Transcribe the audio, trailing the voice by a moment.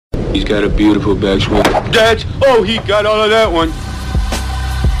He's got a beautiful backswing. Oh, he got all of that one.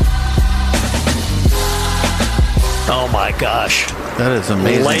 Oh my gosh. That is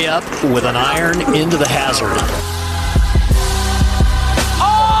amazing. Layup with an iron into the hazard.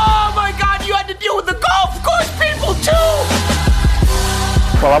 Oh my God, you had to deal with the golf course people too!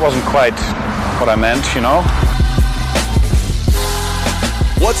 Well, that wasn't quite what I meant, you know.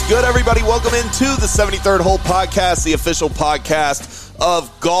 What's good, everybody? Welcome into the 73rd Hole Podcast, the official podcast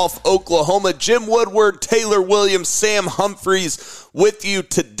of Golf Oklahoma. Jim Woodward, Taylor Williams, Sam Humphreys with you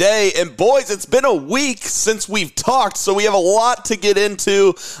today. And boys, it's been a week since we've talked, so we have a lot to get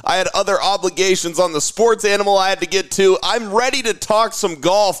into. I had other obligations on the sports animal I had to get to. I'm ready to talk some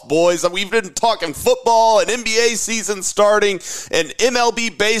golf, boys. We've been talking football and NBA season starting and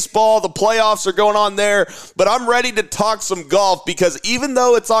MLB baseball. The playoffs are going on there, but I'm ready to talk some golf because even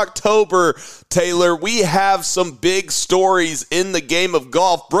though it's October, Taylor, we have some big stories in the game of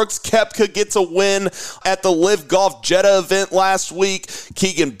golf. Brooks Koepka gets a win at the Live Golf Jeddah event last week.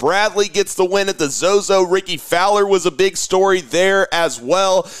 Keegan Bradley gets the win at the ZOZO. Rickie Fowler was a big story there as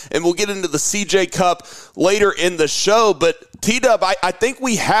well. And we'll get into the CJ Cup later in the show. But T-Dub, I think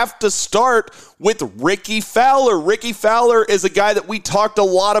we have to start with Rickie Fowler. Rickie Fowler is a guy that we talked a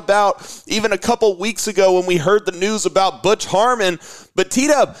lot about even a couple weeks ago when we heard the news about Butch Harmon. But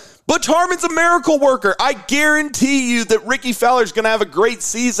T-Dub, Butch Harmon's a miracle worker. I guarantee you that Rickie Fowler's going to have a great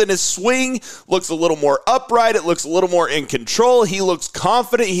season. His swing looks a little more upright. It looks a little more in control. He looks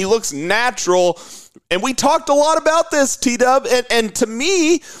confident. He looks natural. And we talked a lot about this, T-Dub. And to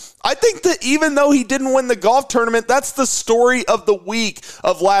me, I think that even though he didn't win the golf tournament, that's the story of the week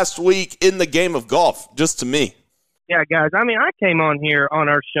of last week in the game of golf, just to me. Yeah, guys, I mean, I came on here on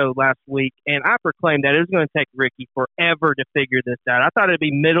our show last week, and I proclaimed that it was going to take Rickie forever to figure this out. I thought it would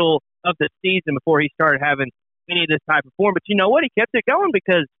be middle of the season before he started having any of this type of form. But you know what? He kept it going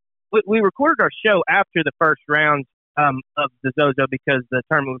because we recorded our show after the first round of the ZOZO because the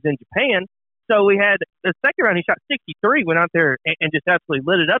tournament was in Japan. So we had the second round, he shot 63, went out there and just absolutely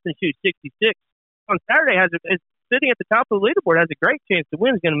lit it up and shoot 66. On Saturday, is sitting at the top of the leaderboard, has a great chance to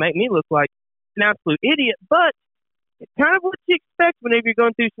win. Is going to make me look like an absolute idiot, but it's kind of what you expect whenever you're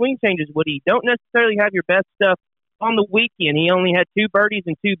going through swing changes, Woody. You don't necessarily have your best stuff on the weekend. He only had 2 birdies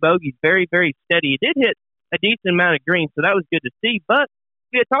and 2 bogeys. Very, very steady. He did hit a decent amount of greens, so that was good to see. But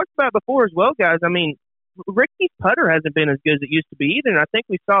we had talked about it before as well, guys. I mean, Rickie's putter hasn't been as good as it used to be either, and I think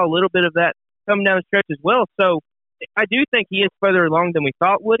we saw a little bit of that coming down the stretch as well. So I do think he is further along than we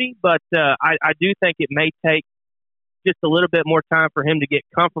thought, Woody, but I do think it may take just a little bit more time for him to get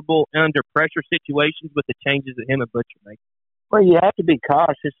comfortable under pressure situations with the changes that him and Butch are making. Well, you have to be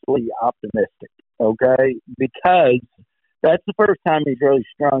cautiously optimistic, okay? Because that's the first time he's really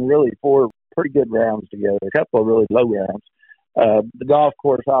strung really 4 pretty good rounds together, a couple of really low rounds. The golf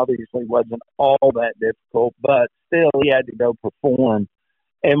course obviously wasn't all that difficult, but still he had to go perform.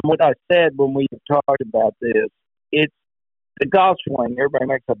 And what I said when we talked about this, it's the golf swing. Everybody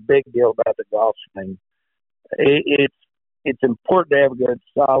makes a big deal about the golf swing. It's important to have a good,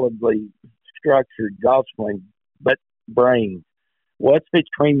 solidly structured golf swing, but brain. What's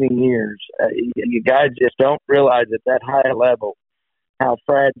between the ears? You guys just don't realize at that high level how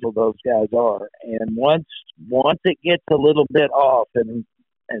fragile those guys are. And once it gets a little bit off, and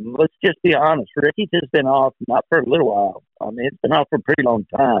let's just be honest, Rickie's has been off not for a little while. I mean, it's been off for a pretty long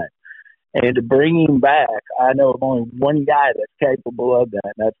time. And to bring him back, I know of only one guy that's capable of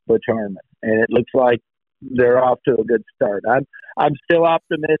that, and that's Butch Harmon. And it looks like they're off to a good start. I'm still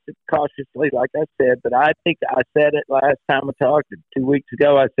optimistic, cautiously, like I said, but I think I said it last time I talked 2 weeks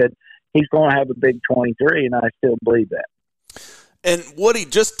ago. I said he's going to have a big 23, and I still believe that. And Woody,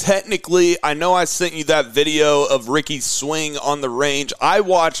 just technically, I know I sent you that video of Rickie's swing on the range. I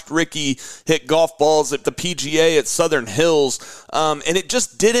watched Rickie hit golf balls at the PGA at Southern Hills, and it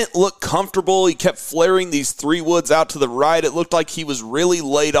just didn't look comfortable. He kept flaring these 3-woods out to the right. It looked like he was really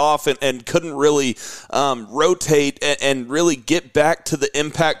laid off and couldn't really rotate and really get back to the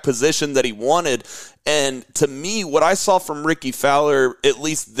impact position that he wanted. And to me, what I saw from Rickie Fowler, at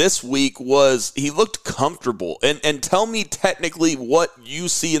least this week, was he looked comfortable. And tell me technically what you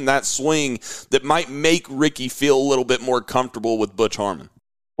see in that swing that might make Rickie feel a little bit more comfortable with Butch Harmon.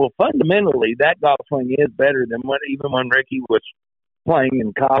 Well, fundamentally, that golf swing is better than even when Rickie was playing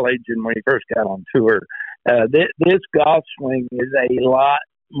in college and when he first got on tour. This golf swing is a lot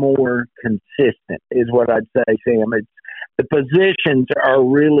more consistent, is what I'd say, Sam. The positions are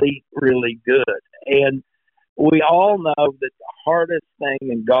really, really good. And we all know that the hardest thing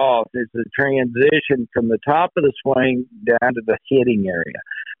in golf is the transition from the top of the swing down to the hitting area.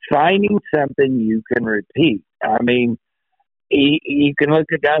 Finding something you can repeat. I mean, You can look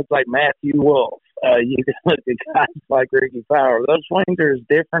at guys like Matthew Wolf. You can look at guys like Rickie Fowler. Those swings are as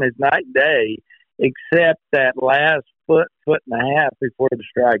different as night and day, except that last foot and a half before the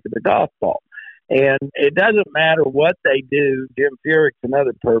strike of the golf ball. And it doesn't matter what they do. Jim Furyk's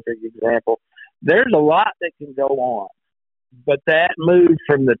another perfect example. There's a lot that can go on, but that move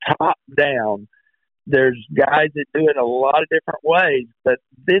from the top down, there's guys that do it a lot of different ways. But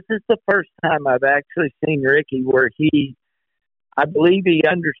this is the first time I've actually seen Rickie where I believe he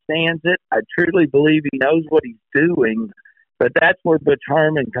understands it. I truly believe he knows what he's doing, but that's where Butch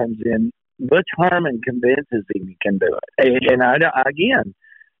Harmon comes in. Butch Harmon convinces him he can do it. And again,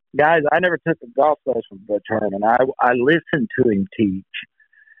 guys, I never took a golf lesson from Butch Harmon. I listened to him teach,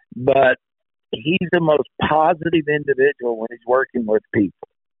 but he's the most positive individual when he's working with people.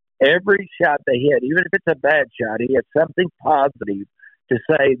 Every shot they hit, even if it's a bad shot, he has something positive to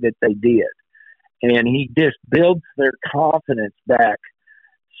say that they did. And he just builds their confidence back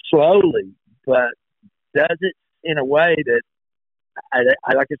slowly, but does it in a way that,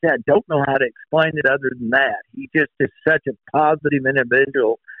 like I said, I don't know how to explain it other than that. He just is such a positive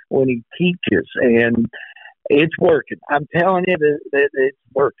individual when he teaches, and it's working. I'm telling you that it's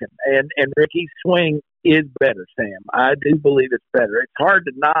working. And Rickie's swing is better, Sam. I do believe it's better. It's hard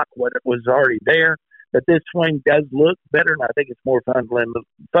to knock what it was already there, but this swing does look better, and I think it's more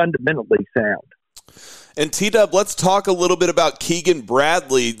fundamentally sound. And T-Dub, let's talk a little bit about Keegan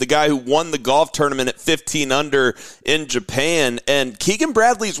Bradley, the guy who won the golf tournament at 15 under in Japan. And Keegan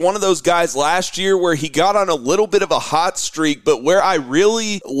Bradley's one of those guys last year where he got on a little bit of a hot streak, but where I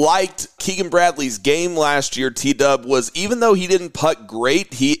really liked Keegan Bradley's game last year, T-Dub, was even though he didn't putt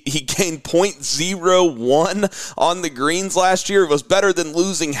great, he gained .01 on the greens last year. It was better than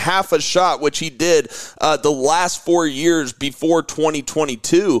losing half a shot, which he did the last 4 years before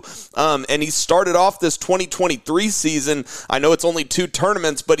 2022. And he started off this 2023 season. I know it's only 2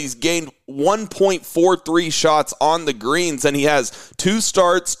 tournaments, but he's gained 1.43 shots on the greens, and he has 2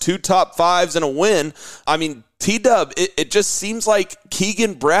 starts, 2 top 5s, and a win. I mean, T-Dub, it just seems like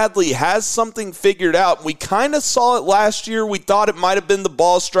Keegan Bradley has something figured out. We kind of saw it last year. We thought it might have been the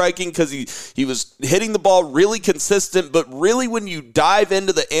ball striking because he was hitting the ball really consistent, but really when you dive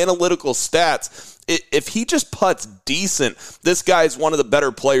into the analytical stats, if he just putts decent, this guy is one of the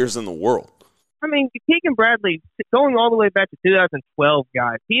better players in the world. I mean, Keegan Bradley, going all the way back to 2012,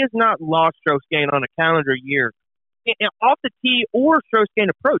 guys, he has not lost strokes gained on a calendar year off the tee or strokes gained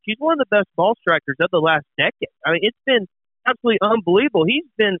approach. He's one of the best ball strikers of the last decade. I mean, it's been absolutely unbelievable. He's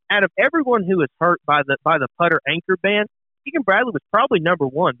been, out of everyone who was hurt by the putter anchor ban, Keegan Bradley was probably number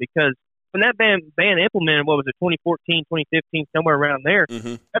one, because when that ban implemented, what was it, 2014, 2015, somewhere around there,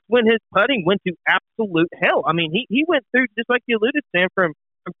 that's when his putting went to absolute hell. I mean, he went through, just like you alluded, Sam, from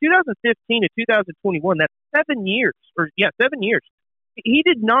 2015 to 2021, that's 7 years. 7 years. He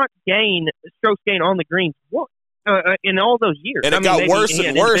did not gain strokes gained on the greens once in all those years. And it got worse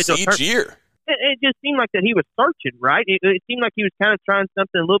and worse each year. It just seemed like that he was searching, right? It seemed like he was kind of trying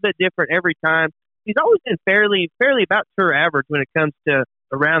something a little bit different every time. He's always been fairly about tour average when it comes to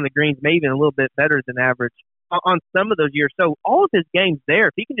around the greens, maybe even a little bit better than average on some of those years. So all of his game's there.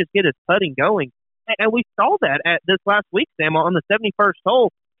 If he can just get his putting going, and we saw that at this last week, Sam, on the 71st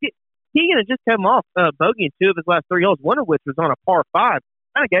hole. Keegan had just come off bogey in 2 of his last 3 holes, one of which was on a par 5.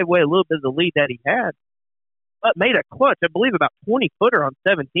 Kind of gave away a little bit of the lead that he had, but made a clutch, I believe, about 20-footer on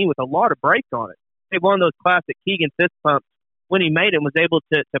 17 with a lot of break on it. Made one of those classic Keegan fist pumps when he made it, was able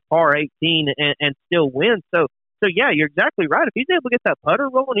to par 18 and still win. So yeah, you're exactly right. If he's able to get that putter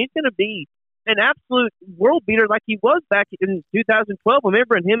rolling, he's going to be an absolute world beater like he was back in 2012.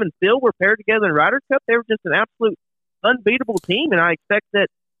 Remember, and him and Phil were paired together in Ryder Cup. They were just an absolute unbeatable team, and I expect that,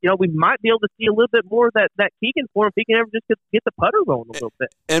 you know, we might be able to see a little bit more of that Keegan for him if he can ever just get the putter rolling a little bit.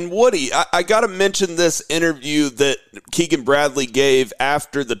 And Woody, I got to mention this interview that Keegan Bradley gave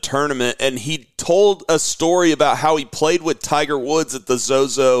after the tournament, and he told a story about how he played with Tiger Woods at the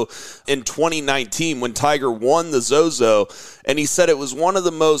ZOZO in 2019 when Tiger won the ZOZO, and he said it was one of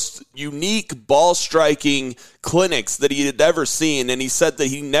the most unique ball striking clinics that he had ever seen, and he said that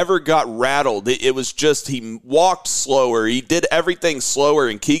he never got rattled. It was just he walked slower, he did everything slower,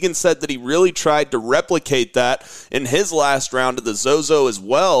 and Keegan said that he really tried to replicate that in his last round of the ZOZO as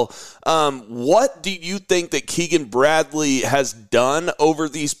well. What do you think that Keegan Bradley has done over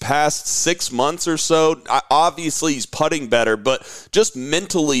these past 6 months or so? Obviously, he's putting better, but just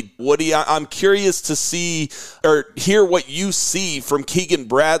mentally, I'm curious to see or hear what you see from Keegan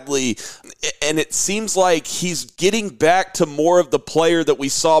Bradley. And it seems like he's getting back to more of the player that we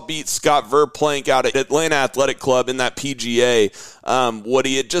saw beat Scott Verplank out at Atlanta Athletic Club in that PGA.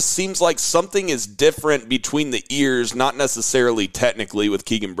 Woody, it just seems like something is different between the ears, not necessarily technically, with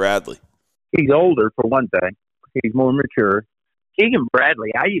Keegan Bradley. He's older, for one thing. He's more mature. Keegan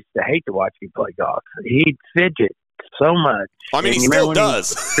Bradley, I used to hate to watch him play golf. He'd fidget so much. I mean, he still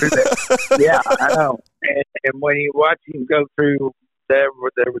does. Yeah, I know. And when you watch him go through, there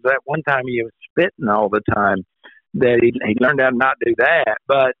was that one time he was spitting all the time, that he learned how to not do that.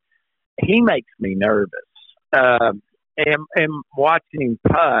 But he makes me nervous. And watching him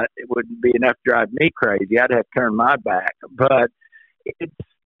putt, it wouldn't be enough to drive me crazy. I'd have to turn my back. But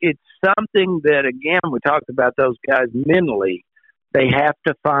it's something that, again, we talked about those guys mentally. They have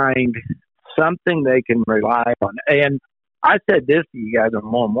to find something they can rely on. And I said this to you guys on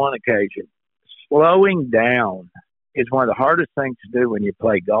more than one occasion. Slowing down is one of the hardest things to do when you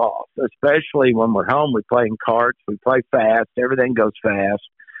play golf, especially when we're home. We play in carts. We play fast. Everything goes fast.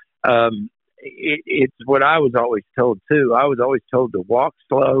 It's what I was always told, too. I was always told to walk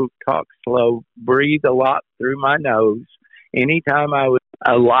slow, talk slow, breathe a lot through my nose. Anytime I was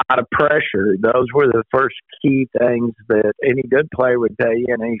a lot of pressure, those were the first key things that any good player would tell you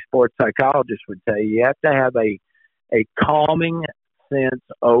and any sports psychologist would tell you. You have to have a calming sense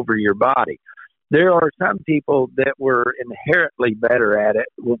over your body. There are some people that were inherently better at it,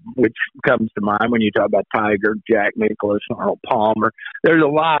 which comes to mind when you talk about Tiger, Jack Nicklaus, Arnold Palmer. There's a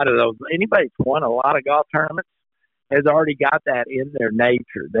lot of those. Anybody that's won a lot of golf tournaments has already got that in their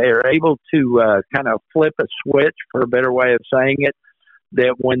nature. They are able to kind of flip a switch, for a better way of saying it,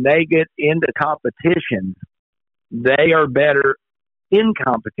 that when they get into competition, they are better in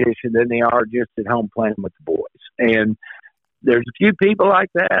competition than they are just at home playing with the boys. And there's a few people like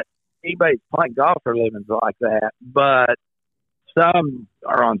that. Anybody's playing golf for a living is like that, but some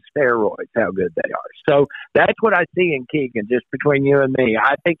are on steroids, how good they are. So that's what I see in Keegan, just between you and me.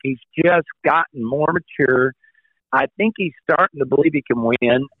 I think he's just gotten more mature. I think he's starting to believe he can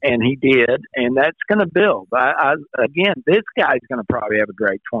win, and he did, and that's going to build. Again, this guy's going to probably have a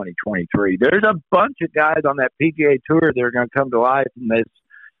great 2023. There's a bunch of guys on that PGA Tour that are going to come to life in this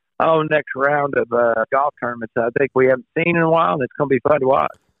next round of golf tournaments I think we haven't seen in a while, and it's going to be fun to watch.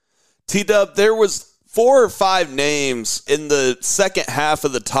 T-Dub, there was 4 or 5 names in the second half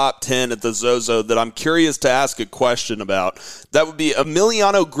of the top 10 at the ZOZO that I'm curious to ask a question about. That would be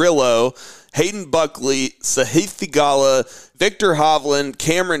Emiliano Grillo, Hayden Buckley, Sahith Theegala, Victor Hovland,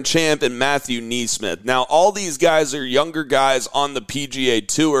 Cameron Champ, and Matthew Neesmith. Now, all these guys are younger guys on the PGA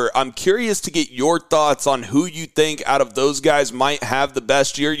Tour. I'm curious to get your thoughts on who you think out of those guys might have the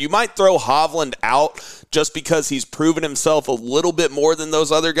best year. You might throw Hovland out just because he's proven himself a little bit more than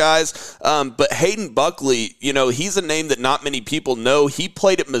those other guys. But Hayden Buckley, he's a name that not many people know. He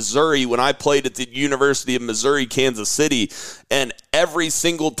played at Missouri when I played at the University of Missouri, Kansas City, and every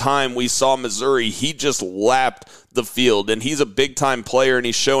single time we saw Missouri, he just lapped the field, and he's a big-time player, and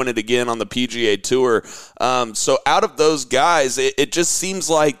he's showing it again on the PGA Tour. So out of those guys, it just seems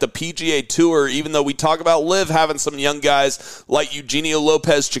like the PGA Tour, even though we talk about LIV having some young guys like Eugenio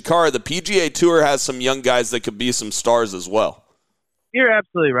Lopez-Chacarra, the PGA Tour has some young guys that could be some stars as well. You're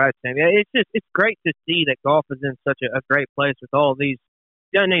absolutely right, Sam. It's great to see that golf is in such a great place with all these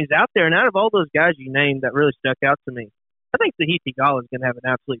young names out there. And out of all those guys you named that really stuck out to me, I think Sahith Theegala is going to have an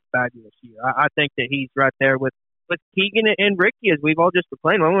absolutely fabulous year. I think that he's right there with Keegan and Rickie, as we've all just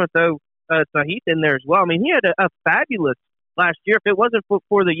proclaimed. I'm going to throw Sahith in there as well. I mean, he had a fabulous last year. If it wasn't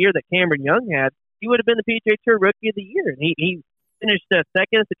for the year that Cameron Young had, he would have been the PGA Tour Rookie of the Year. And he finished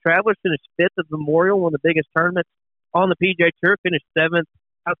second at the Travelers, finished 5th at the Memorial, one of the biggest tournaments on the PGA Tour, finished 7th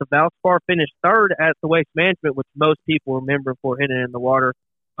at the Valspar, finished 3rd at the Waste Management, which most people remember for hitting it in the water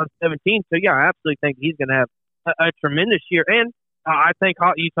on 17. So, yeah, I absolutely think he's going to have a tremendous year. And I think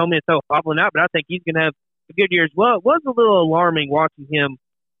you told me to throw Hovland out, but I think he's going to have a good year as well. It was a little alarming watching him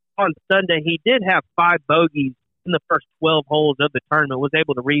on Sunday. He did have 5 bogeys in the first 12 holes of the tournament, was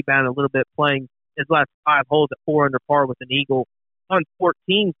able to rebound a little bit playing his last 5 holes at 4 under par with an eagle on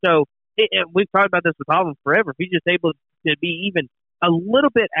 14. So we've talked about this with Hovland forever. If he's just able to be even a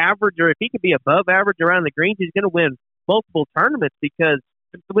little bit average, or if he could be above average around the greens, he's going to win multiple tournaments, because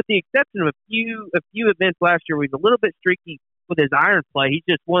with the exception of a few events last year where he's a little bit streaky with his iron play, he's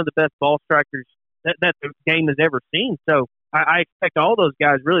just one of the best ball strikers that the game has ever seen. So I expect all those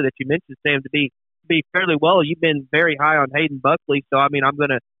guys really that you mentioned, Sam, to be fairly well. You've been very high on Hayden Buckley, so I mean I'm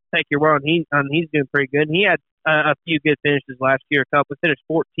going to take your word on he's doing pretty good. And he had a few good finishes last year. A couple finished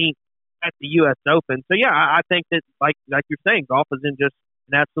 14th at the U.S. Open. So yeah, I think that like you're saying, golf is in just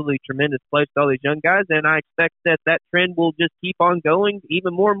an absolutely tremendous place with all these young guys, and I expect that trend will just keep on going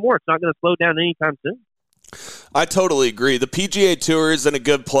even more and more. It's not going to slow down anytime soon. I totally agree. The PGA Tour is in a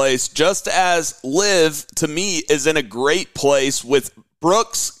good place, just as LIV, to me, is in a great place with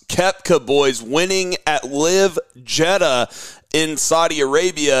Brooks Koepka, boys, winning at LIV Jeddah in Saudi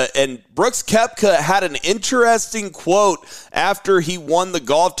Arabia. And Brooks Koepka had an interesting quote after he won the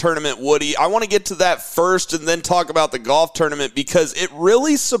golf tournament, Woody. I want to get to that first and then talk about the golf tournament, because it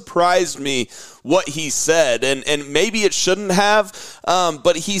really surprised me what he said. And maybe it shouldn't have,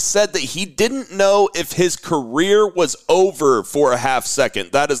 but he said that he didn't know if his career was over for a half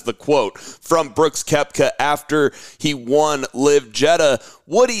second. That is the quote from Brooks Koepka after he won LIV Jeddah.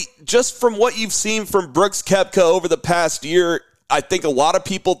 Woody, just from what you've seen from Brooks Koepka over the past year, I think a lot of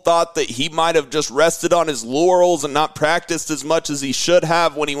people thought that he might have just rested on his laurels and not practiced as much as he should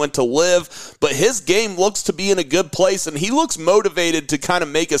have when he went to LIV. But his game looks to be in a good place, and he looks motivated to kind of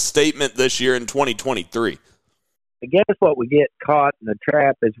make a statement this year in 2023. I guess what we get caught in the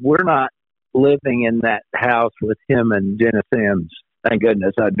trap is we're not living in that house with him and Jenna Sims. Thank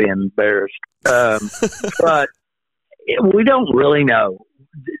goodness, I'd be embarrassed. But we don't really know.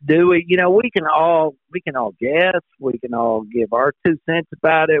 Do we? You know, we can all guess. We can all give our 2 cents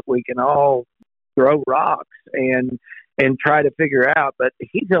about it. We can all throw rocks and try to figure out. But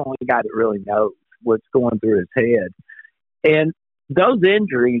he's the only guy that really knows what's going through his head. And those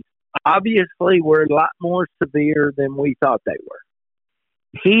injuries obviously were a lot more severe than we thought they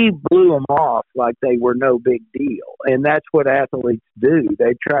were. He blew them off like they were no big deal. And that's what athletes do.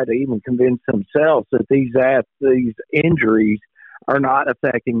 They try to even convince themselves that these injuries are not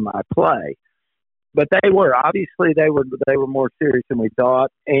affecting my play. But they were. Obviously, they were more serious than we thought.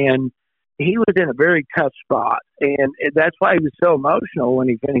 And he was in a very tough spot. And that's why he was so emotional when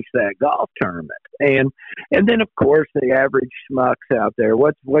he finished that golf tournament. And then, of course, the average schmucks out there.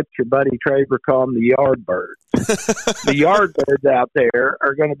 What's your buddy Traver call them? The Yardbirds. The Yardbirds out there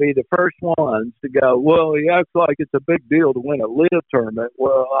are going to be the first ones to go, well, he acts like it's a big deal to win a LIV tournament.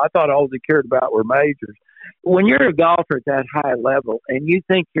 Well, I thought all he cared about were majors. When you're a golfer at that high level and you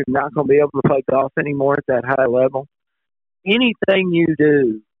think you're not going to be able to play golf anymore at that high level, anything you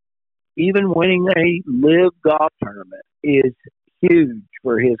do, even winning a LIV golf tournament, is huge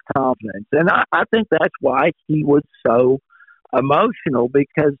for his confidence. And I think that's why he was so emotional,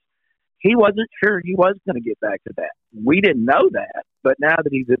 because he wasn't sure he was going to get back to that. We didn't know that, but now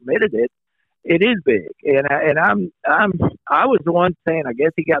that he's admitted it, it is big. And I was the one saying, I guess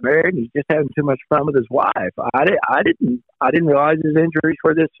he got married and he's just having too much fun with his wife. I didn't realize his injuries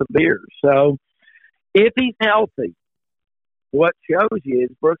were this severe. So if he's healthy, what shows you is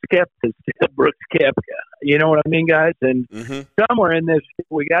Brooks Koepka is still Brooks Koepka. You know what I mean, guys? And somewhere in this,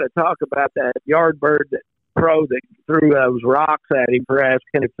 we got to talk about that Yardbird pro that threw those rocks at him for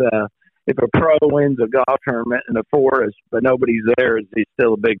asking if a pro wins a golf tournament in the forest, but nobody's there, is he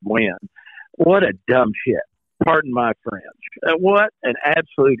still a big win? What a dumb shit. Pardon my French. What an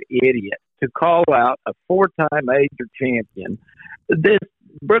absolute idiot to call out a 4-time major champion. This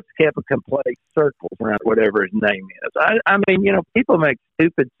Brooks Koepka can play circles around whatever his name is. I mean, you know, people make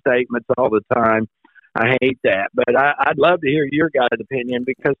stupid statements all the time. I hate that. But I'd love to hear your guys' opinion,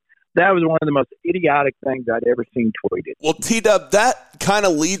 because that was one of the most idiotic things I'd ever seen tweeted. Well, T-Dub, that kind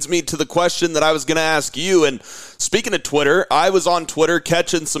of leads me to the question that I was going to ask you. And speaking of Twitter, I was on Twitter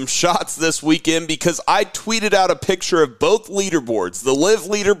catching some shots this weekend because I tweeted out a picture of both leaderboards, the LIV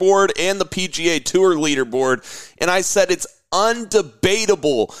leaderboard and the PGA Tour leaderboard. And I said it's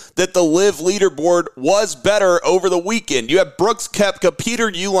undebatable that the LIV leaderboard was better over the weekend. You have Brooks Koepka, Peter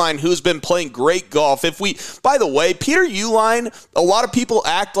Uihlein, who's been playing great golf. By the way, Peter Uihlein, a lot of people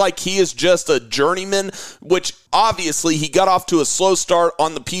act like he is just a journeyman, which obviously he got off to a slow start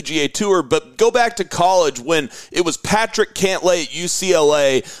on the PGA Tour, but go back to college when it was Patrick Cantlay at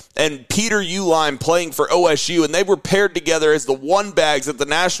UCLA and Peter Uihlein playing for OSU, and they were paired together as the one bags at the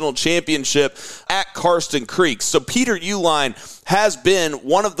national championship at Karsten Creek. So Peter Uihlein has been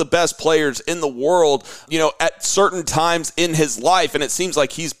one of the best players in the world, you know, at certain times in his life, and it seems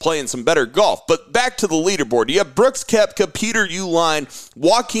like he's playing some better golf. But back to the leaderboard. You have Brooks Koepka, Peter Uihlein,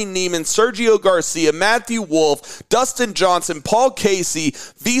 Joaquin Niemann, Sergio Garcia, Matthew Wolff, Dustin Johnson, Paul Casey,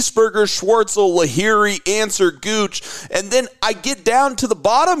 Wiesberger, Schwartzel, Lahiri, Ancer, Gooch, and then I get down to the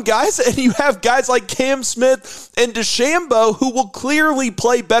bottom, guys, and you have guys like Cam Smith and DeChambeau who will clearly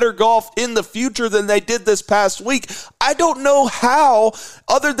play better golf in the future than they did this past week. I don't know how,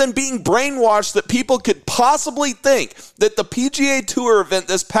 other than being brainwashed, that people could possibly think that the PGA Tour event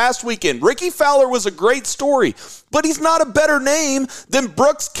this past weekend, Rickie Fowler was a great story, but he's not a better name than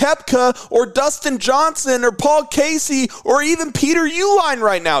Brooks Koepka or Dustin Johnson or Paul Casey or even Peter Uihlein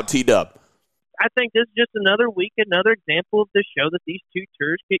right now, T-Dub. I think this is just another week, another example of the show that these two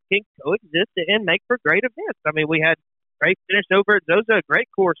tours can coexist and make for great events. I mean, we had a great finish over at ZOZO, a great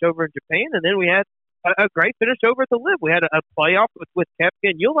course over in Japan, and then we had a great finish over at the Live. We had a playoff with Koepka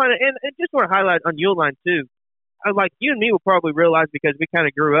and Uihlein, and just want to highlight on Uihlein too. Like you and me will probably realize because we kind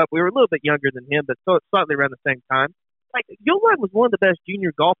of grew up. We were a little bit younger than him, but slightly around the same time. Like Uihlein was one of the best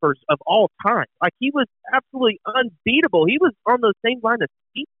junior golfers of all time. Like he was absolutely unbeatable. He was on the same line as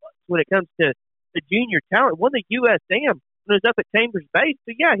Steve when it comes to the junior talent. Won the USAM when he was up at Chambers Bay.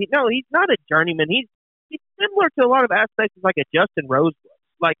 So yeah, he's not a journeyman. He's similar to a lot of aspects of like a Justin Rose was.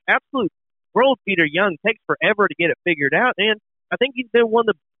 Like absolute world beater young, takes forever to get it figured out, and I think he's been one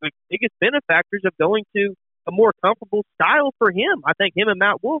of the biggest benefactors of going to a more comfortable style for him. I think him and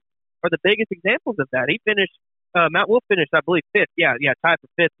Matt Wolff are the biggest examples of that. He finished, Matt Wolff finished, I believe, fifth. Yeah, tied for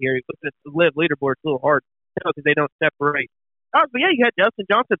fifth here. He looked at the Live leaderboard. It's a little hard because they don't separate. But yeah, you had Dustin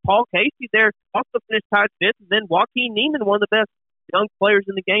Johnson, Paul Casey there, also finished tied fifth, and then Joaquin Neiman, one of the best young players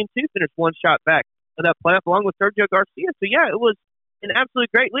in the game, too, finished one shot back of that playoff along with Sergio Garcia. So yeah, it was an absolute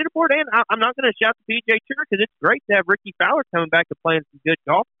great leaderboard, and I'm not going to shout the PGA Tour because it's great to have Rickie Fowler coming back and playing some good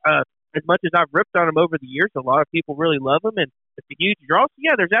golf. As much as I've ripped on him over the years, a lot of people really love him, and it's a huge draw. So,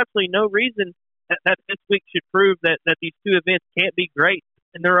 yeah, there's absolutely no reason that this week should prove that these two events can't be great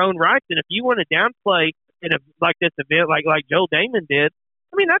in their own rights. And if you want to downplay like this event, like Joe Damon did,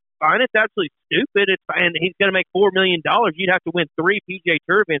 I mean, that's fine. It's absolutely stupid. And he's going to make $4 million. You'd have to win 3 PGA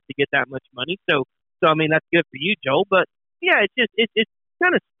Tour events to get that much money. So I mean, that's good for you, Joel, but yeah, it's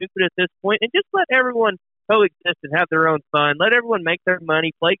kind of stupid at this point, and just let everyone coexist and have their own fun. Let everyone make their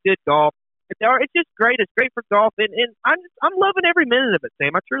money, play good golf. It's just great. It's great for golf, and I'm loving every minute of it,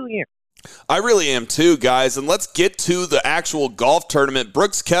 Sam. I truly am. I really am too, guys. And let's get to the actual golf tournament.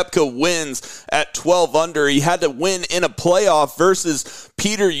 Brooks Koepka wins at 12 under. He had to win in a playoff versus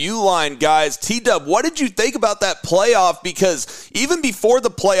Peter Uihlein, guys. T-Dub, what did you think about that playoff? Because even before the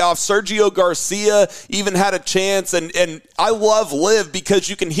playoff, Sergio Garcia even had a chance. And I love Live because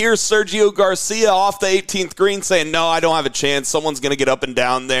you can hear Sergio Garcia off the 18th green saying, no, I don't have a chance. Someone's going to get up and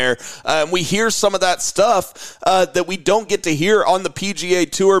down there. We hear some of that stuff that we don't get to hear on the PGA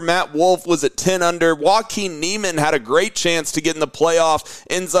Tour. Matt Wolff was at 10 under. Joaquin Neiman had a great chance to get in the playoff,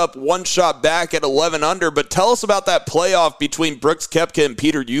 ends up one shot back at 11 under. But tell us about that playoff between Brooks Koepka and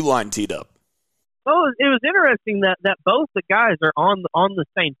Peter Uihlein, T-Dub. Well, it was interesting that both the guys are on the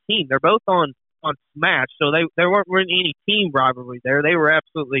same team. They're both on Smash, so there weren't really any team rivalry there. They were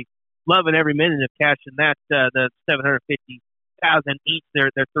absolutely loving every minute of cashing that the $750,000 each, their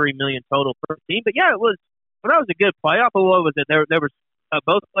 $3 million total per team. But yeah, that was a good playoff. What was it? There was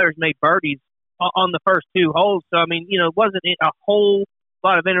both players made birdies on the first 2 holes. So, I mean, it wasn't a whole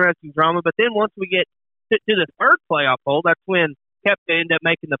lot of interesting drama. But then once we get to the third playoff hole, that's when Koepka ended up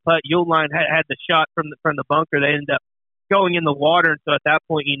making the putt. Uihlein had the shot from the bunker. They ended up going in the water. And so at that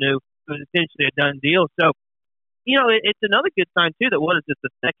point, you knew it was essentially a done deal. So, it's another good sign, too, that what is this, the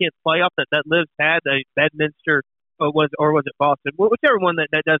second playoff that Liv's had, Bedminster, or was it Boston? Whichever one that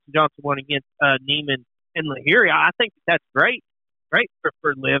Dustin Johnson won against Neiman and Lahiri. I think that's great. Great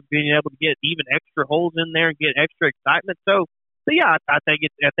for Liv, being able to get even extra holes in there and get extra excitement. So yeah, I think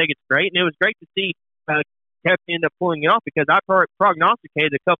it's great, and it was great to see Koepka end up pulling it off because I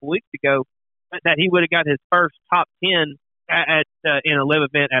prognosticated a couple weeks ago that he would have got his first top 10 in a Liv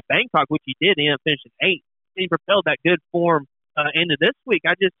event at Bangkok, which he did. He ended up finishing 8th. He propelled that good form into this week.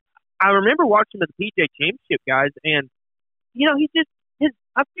 I remember watching the PGA Championship, guys, and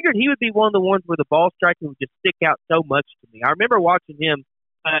I figured he would be one of the ones where the ball striking would just stick out so much to me. I remember watching him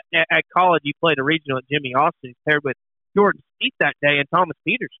at college. He played a regional at Jimmy Austin, paired with Jordan Spieth that day and Thomas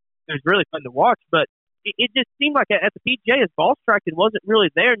Peters. It was really fun to watch, but it just seemed like at the PGA, his ball striking wasn't really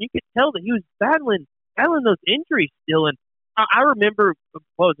there, and you could tell that he was battling those injuries still. And I remember,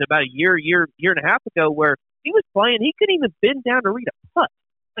 what was it, about a year and a half ago, where he was playing. He couldn't even bend down to read a putt.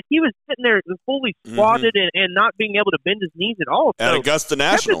 Like he was sitting there fully squatted and not being able to bend his knees at all. So at Augusta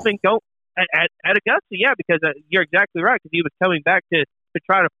National. At Augusta, yeah, because you're exactly right, because he was coming back to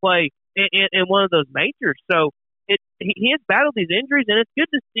try to play in one of those majors. So he has battled these injuries, and it's good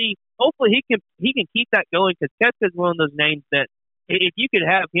to see. Hopefully he can keep that going, because Koepka is one of those names that if you could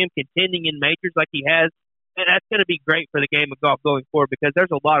have him contending in majors like he has, that's going to be great for the game of golf going forward, because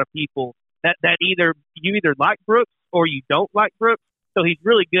there's a lot of people that you either like Brooks or you don't like Brooks. So he's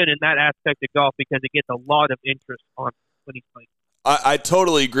really good in that aspect of golf because it gets a lot of interest on when he's playing. I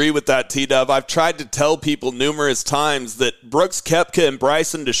totally agree with that, T-Dub. I've tried to tell people numerous times that Brooks Koepka and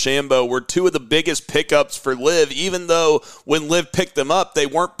Bryson DeChambeau were two of the biggest pickups for LIV, even though when LIV picked them up, they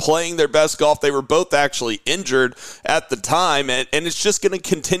weren't playing their best golf. They were both actually injured at the time, and it's just going to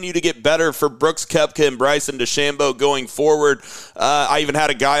continue to get better for Brooks Koepka and Bryson DeChambeau going forward. I even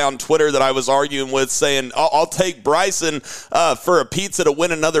had a guy on Twitter that I was arguing with saying, I'll take Bryson for a pizza to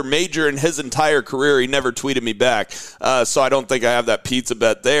win another major in his entire career. He never tweeted me back, so I don't think I have that pizza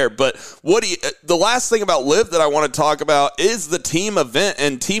bet there. But Woody, the last thing about LIV that I want to talk about is the team event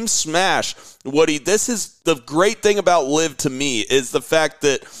and Team Smash. Woody, this is the great thing about LIV to me, is the fact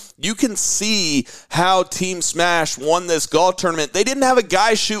that you can see how Team Smash won this golf tournament. They didn't have a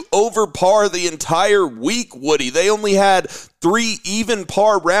guy shoot over par the entire week, Woody. They only had 3 even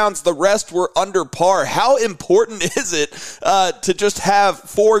par rounds. The rest were under par. How important is it to just have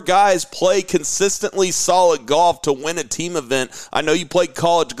 4 guys play consistently solid golf to win a team event? I know you played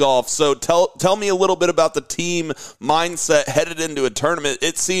college golf, so tell me a little bit about the team mindset headed into a tournament.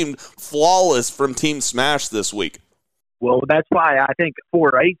 It seemed flawless from Team Smash this week. Well, that's why I think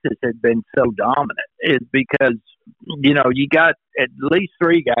 4 aces had been so dominant, is because, you got at least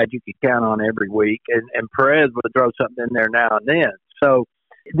 3 guys you could count on every week, and Perez would throw something in there now and then. So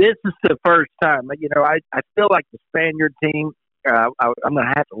this is the first time, I feel like the Spaniard team, I'm going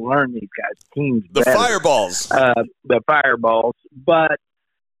to have to learn these guys' teams The better. Fireballs. The Fireballs. But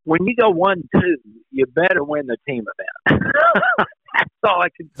when you go 1-2, you better win the team event. That's all I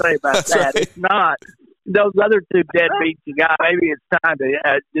can say about That's that. right. It's not those other 2 deadbeats you got. Maybe it's time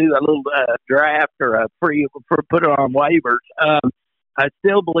to do a little draft or a free for put it on waivers. I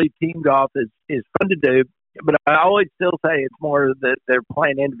still believe team golf is fun to do, but I always still say it's more that they're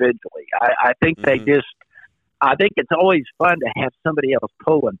playing individually. I think I think it's always fun to have somebody else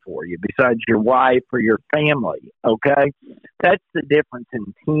pulling for you besides your wife or your family. Okay, that's the difference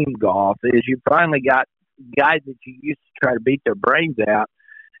in team golf, is you finally got guys that you used to try to beat their brains out.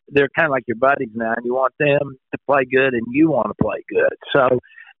 They're kind of like your buddies now, and you want them to play good and you want to play good. So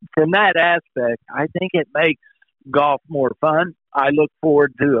from that aspect, I think it makes golf more fun. I look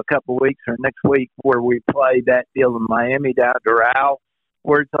forward to a couple of weeks or next week where we play that deal in Miami down at Doral,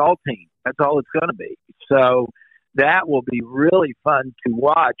 where it's all team. That's all it's going to be. So that will be really fun to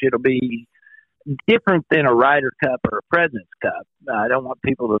watch. It'll be different than a Ryder Cup or a President's Cup. I don't want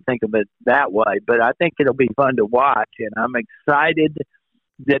people to think of it that way, but I think it'll be fun to watch, and I'm excited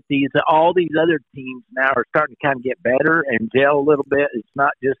that all these other teams now are starting to kind of get better and gel a little bit. It's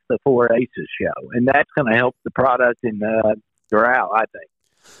not just the 4 aces show, and that's going to help the product in Doral, I think.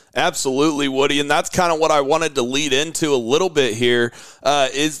 Absolutely, Woody, and that's kind of what I wanted to lead into a little bit here,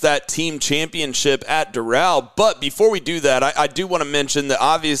 is that team championship at Doral. But before we do that, I do want to mention that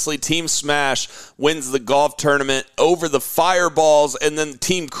obviously Team Smash wins the golf tournament over the Fireballs, and then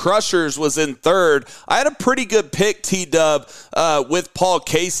Team Crushers was in third. I had a pretty good pick, T-Dub, with Paul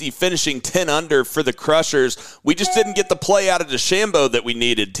Casey finishing 10 under for the Crushers. We just didn't get the play out of DeChambeau that we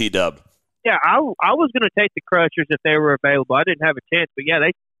needed, T-Dub. Yeah, I was going to take the Crushers if they were available. I didn't have a chance, but yeah,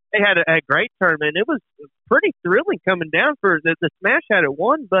 they had a great tournament. It was pretty thrilling coming down for the Smash had it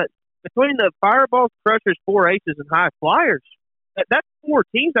won, but between the Fireballs, Crushers, 4 aces, and High Flyers, that's 4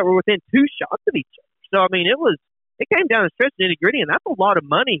 teams that were within 2 shots of each other. So I mean, it came down to stretch nitty gritty, and that's a lot of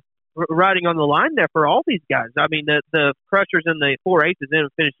money riding on the line there for all these guys. I mean, the Crushers and the 4 aces ended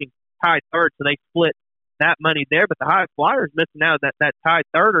up finishing tied third, so they split that money there, but the High Flyers missing out that tied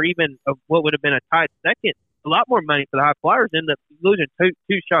third, or even what would have been a tied second. A lot more money for the High Flyers, end up losing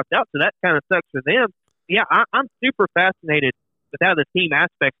two shots out, so that kind of sucks for them. Yeah, I'm super fascinated with how the team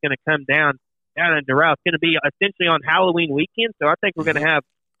aspect's going to come down in Doral. It's going to be essentially on Halloween weekend, so I think we're going to have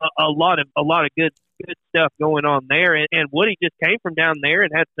a lot of good stuff going on there. And Woody just came from down there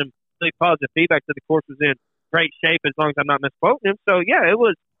and had some really positive feedback that the course was in great shape, as long as I'm not misquoting him. So yeah, it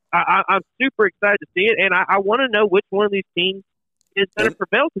was. I'm super excited to see it, and I want to know which one of these teams is going to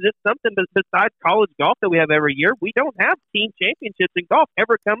prevail, because it's something besides college golf that we have every year. We don't have team championships in golf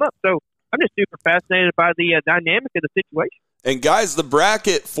ever come up, so I'm just super fascinated by the dynamic of the situation. And guys, the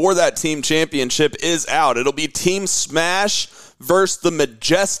bracket for that team championship is out. It'll be Team Smash versus the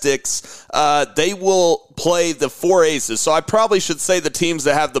Majestics. They will play the 4 aces. So I probably should say the teams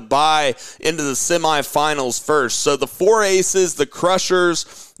that have the bye into the semifinals first. So the 4 aces, the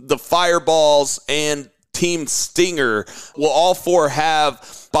Crushers, the Fireballs, and Team Stinger will all 4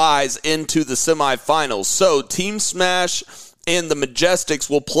 have byes into the semifinals. So Team Smash and the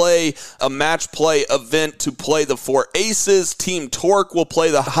Majestics will play a match play event to play the 4 aces. Team Torque will play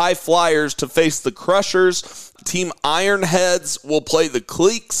the High Flyers to face the Crushers. Team Ironheads will play the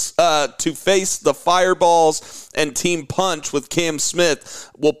Cliques to face the Fireballs, and Team Punch with Cam Smith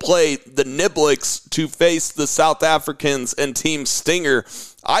will play the Niblicks to face the South Africans, and Team Stinger.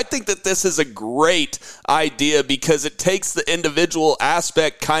 I think that this is a great idea because it takes the individual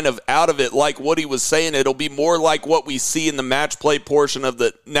aspect kind of out of it. Like Woody was saying, it'll be more like what we see in the match play portion of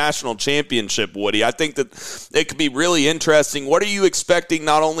the national championship, Woody. I think that it could be really interesting. What are you expecting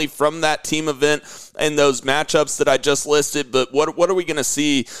not only from that team event and those matchups that I just listed, but what are we going to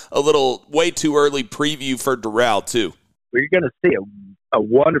see a little way too early preview for Doral too? We're going to see a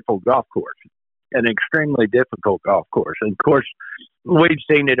wonderful golf course, an extremely difficult golf course. And of course, we've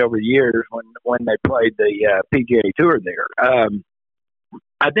seen it over the years when they played the PGA Tour there.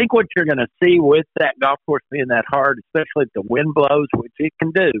 I think what you're going to see with that golf course being that hard, especially if the wind blows, which it can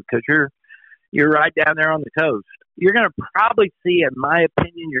do because you're right down there on the coast, you're going to probably see, in my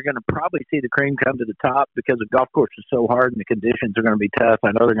opinion, you're going to probably see the cream come to the top because the golf course is so hard and the conditions are going to be tough. I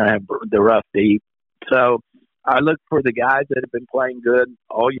know they're going to have the rough deep. So I look for the guys that have been playing good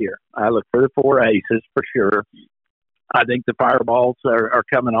all year. I look for the four aces for sure. I think the Fireballs are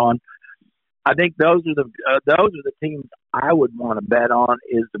coming on. I think those are the teams I would want to bet on,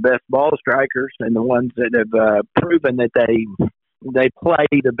 is the best ball strikers and the ones that have proven that they play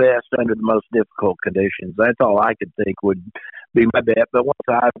the best under the most difficult conditions. That's all I could think would be my bet. But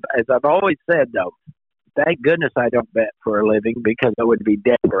as I've always said, though, thank goodness I don't bet for a living because I would be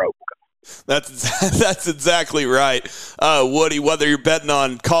dead broke. That's exactly right, Woody, whether you're betting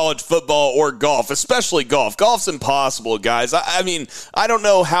on college football or golf, especially golf. Golf's impossible, guys. I mean, I don't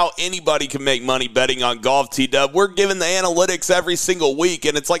know how anybody can make money betting on golf, T-Dub. We're given the analytics every single week,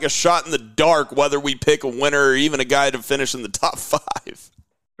 and it's like a shot in the dark whether we pick a winner or even a guy to finish in the top five.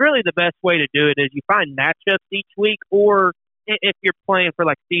 Really the best way to do it is you find matchups each week, or if you're playing for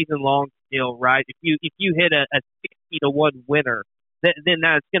like season long still, right? If you hit a 60-1 winner, then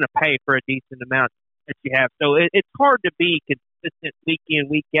that's going to pay for a decent amount that you have. So it's hard to be consistent week in,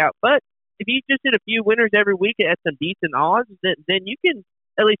 week out. But if you just hit a few winners every week at some decent odds, then you can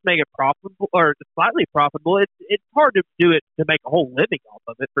at least make it profitable or slightly profitable. It's hard to do it to make a whole living off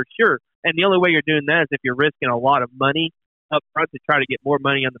of it for sure. And the only way you're doing that is if you're risking a lot of money up front to try to get more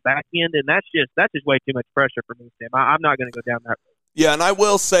money on the back end. And that's just way too much pressure for me, Sam. I'm not going to go down that road. Yeah, and I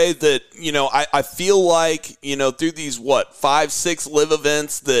will say that, I feel like, through these, 5-6 live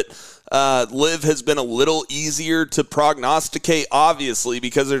events that live has been a little easier to prognosticate, obviously,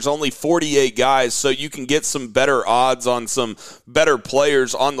 because there's only 48 guys, so you can get some better odds on some better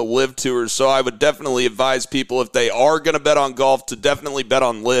players on the live tours. So I would definitely advise people, if they are going to bet on golf, to definitely bet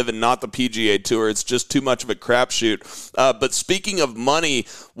on live and not the PGA Tour. It's just too much of a crapshoot. But speaking of money,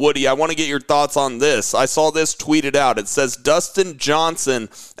 Woody, I want to get your thoughts on this. I saw this tweeted out. It says Dustin Johnson,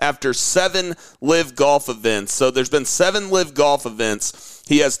 after 7 live golf events, so there's been 7 live golf events,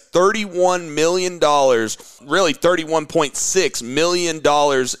 he has $31 million, really $31.6 million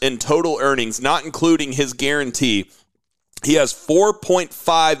in total earnings, not including his guarantee. He has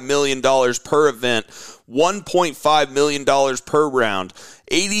 $4.5 million per event, $1.5 million per round,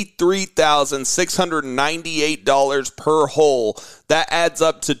 $83,698 per hole. That adds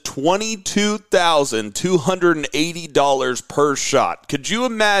up to $22,280 per shot. Could you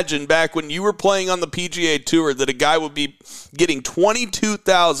imagine back when you were playing on the PGA Tour that a guy would be getting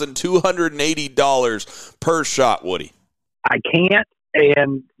 $22,280 per shot, Woody? I can't,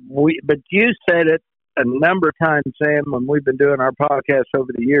 but you said it a number of times, Sam, when we've been doing our podcast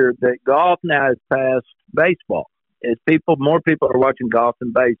over the years, that golf now has passed baseball. More people are watching golf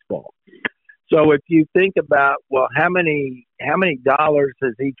than baseball. So if you think about, how many dollars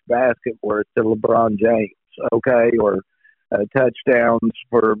is each basket worth to LeBron James, okay, or touchdowns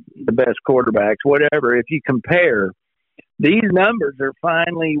for the best quarterbacks, whatever. If you compare, these numbers are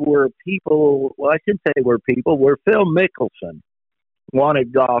finally where people, I shouldn't say where Phil Mickelson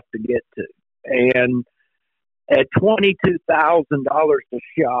wanted golf to get to. And at $22,000 a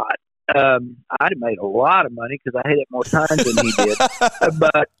shot, I'd have made a lot of money because I hit it more times than he did.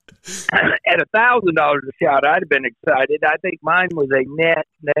 But at $1,000 a shot, I'd have been excited. I think mine was a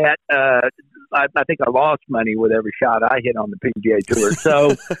net. I think I lost money with every shot I hit on the PGA Tour.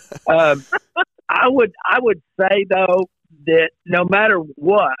 So I would say, though, that no matter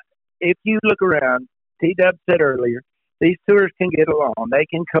what, if you look around, T-Dub said earlier, these tours can get along. They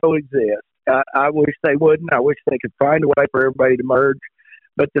can coexist. I wish they wouldn't. I wish they could find a way for everybody to merge.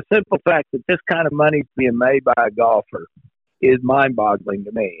 But the simple fact that this kind of money is being made by a golfer is mind-boggling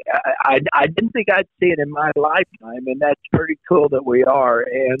to me. I didn't think I'd see it in my lifetime, and that's pretty cool that we are.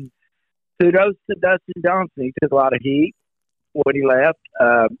 And kudos to Dustin Johnson. He took a lot of heat when he left.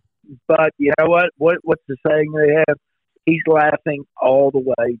 But you know what? What's the saying they have? He's laughing all the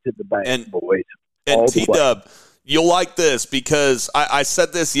way to the bank, boys. And T-Dub, you'll like this because I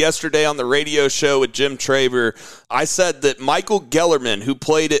said this yesterday on the radio show with Jim Traver. I said that Michael Gellerman, who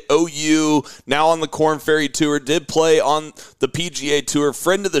played at OU, now on the Korn Ferry Tour, did play on the PGA Tour.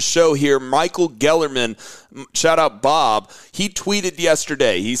 Friend of the show here, Michael Gellerman, shout out Bob, he tweeted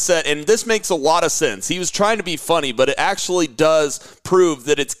yesterday. He said, and this makes a lot of sense. He was trying to be funny, but it actually does prove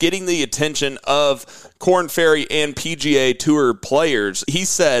that it's getting the attention of Korn Ferry and PGA Tour players. He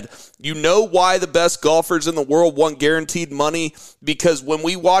said, you know why the best golfers in the world want guaranteed money? Because when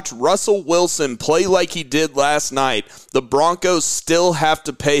we watch Russell Wilson play like he did last night, the Broncos still have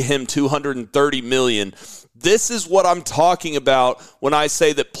to pay him $230 million. This is what I'm talking about when I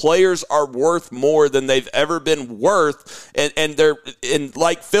say that players are worth more than they've ever been worth. And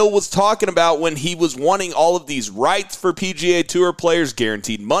like Phil was talking about when he was wanting all of these rights for PGA Tour players,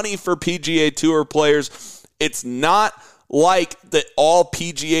 guaranteed money for PGA Tour players, it's not like that all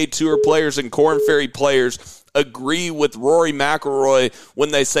PGA Tour players and Korn Ferry players agree with Rory McIlroy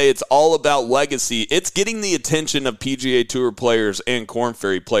when they say it's all about legacy. It's getting the attention of PGA Tour players and Korn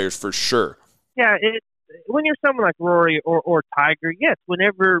Ferry players for sure. Yeah, when you're someone like Rory or Tiger, yes,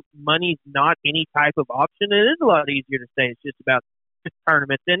 whenever money's not any type of option, it is a lot easier to say it's just about just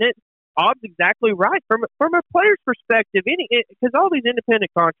tournaments. And Bob's exactly right. From a player's perspective, because all these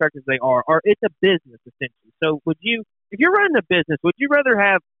independent contractors it's a business essentially. So if you're running a business, would you rather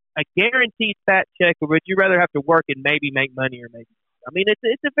have a guaranteed fat check, or would you rather have to work and maybe make money or maybe not? I mean,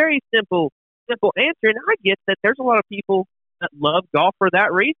 it's a very simple answer, and I get that there's a lot of people that love golf for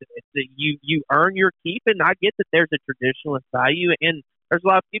that reason. It's that you earn your keep, and I get that there's a traditionalist value, and there's a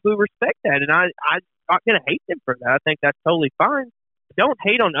lot of people who respect that, and I'm not going to hate them for that. I think that's totally fine. Don't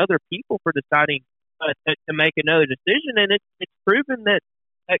hate on other people for deciding to make another decision, and it's proven that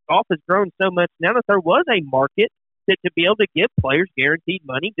golf has grown so much now that there was a market to be able to give players guaranteed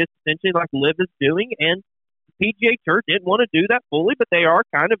money, just essentially like LIV is doing, and the PGA Tour didn't want to do that fully, but they are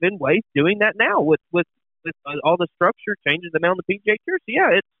kind of in ways doing that now with all the structure changes on the PGA Tour. So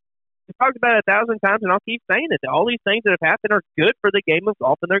yeah, we've talked about it 1,000 times, and I'll keep saying it. All these things that have happened are good for the game of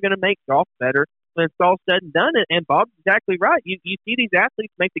golf, and they're going to make golf better when it's all said and done. And Bob's exactly right. You see these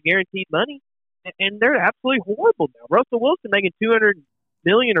athletes make the guaranteed money, and they're absolutely horrible now. Russell Wilson making $200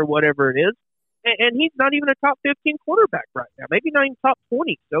 million or whatever it is, and he's not even a top 15 quarterback right now, maybe not even top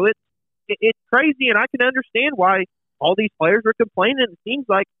 20. So it's crazy, and I can understand why all these players are complaining. It seems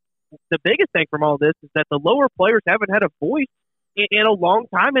like the biggest thing from all this is that the lower players haven't had a voice in a long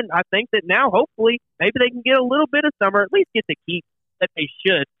time, and I think that now, hopefully, maybe they can get a little bit of summer, at least get the keep that they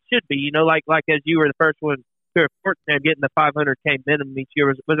should be. You know, like as you were the first one to report them, getting the $500K minimum each year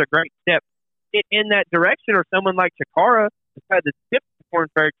was a great step in that direction. Or someone like Chikara, who's had the tip of the Korn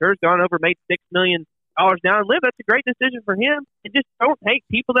Ferry Tour, gone over, made $6 million now and LIV. That's a great decision for him. And just don't hate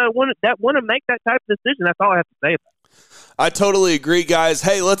people that want to make that type of decision. That's all I have to say about it. I totally agree, guys.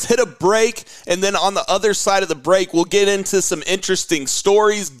 Hey, let's hit a break, and then on the other side of the break, we'll get into some interesting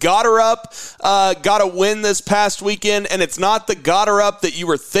stories. Gotterup got a win this past weekend, and it's not the Gotterup that you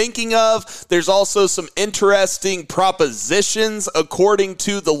were thinking of. There's also some interesting propositions, according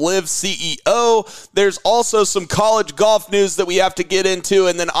to the LIV CEO. There's also some college golf news that we have to get into,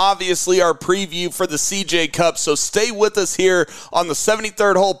 and then obviously our preview for the CJ Cup. So stay with us here on the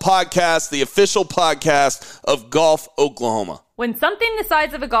 73rd Hole Podcast, the official podcast of Golf Oklahoma. When something the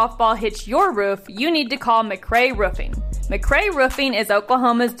size of a golf ball hits your roof, you need to call McRae Roofing. McRae Roofing is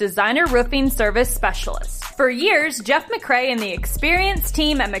Oklahoma's designer roofing service specialist. For years, Jeff McRae and the experienced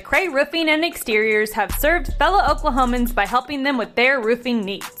team at McRae Roofing and Exteriors have served fellow Oklahomans by helping them with their roofing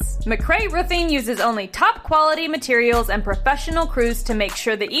needs. McRae Roofing uses only top quality materials and professional crews to make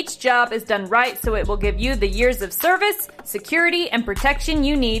sure that each job is done right, so it will give you the years of service, security, and protection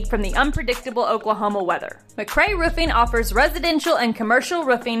you need from the unpredictable Oklahoma weather. McRae Roofing offers residential and commercial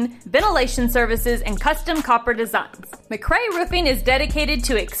roofing, ventilation services, and custom copper designs. McRae Roofing is dedicated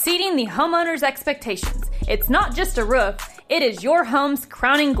to exceeding the homeowner's expectations. It's not just a roof, it is your home's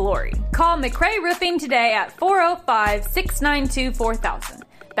crowning glory. Call McRae Roofing today at 405-692-4000.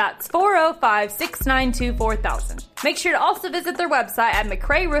 That's 405-692-4000. Make sure to also visit their website at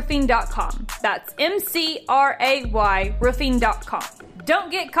McRaeRoofing.com. That's MCRAY roofing.com.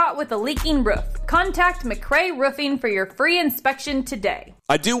 Don't get caught with a leaking roof. Contact McRae Roofing for your free inspection today.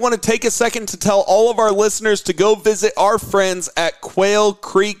 I do want to take a second to tell all of our listeners to go visit our friends at Quail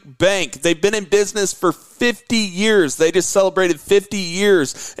Creek Bank. They've been in business for 50 years. They just celebrated 50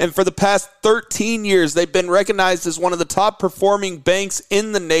 years. And for the past 13 years, they've been recognized as one of the top performing banks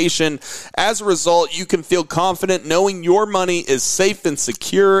in the nation. As a result, you can feel confident knowing your money is safe and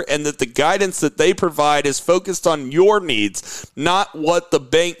secure and that the guidance that they provide is focused on your needs, not what the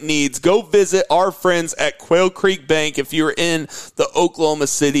bank needs. Go visit our friends at Quail Creek Bank if you're in the Oklahoma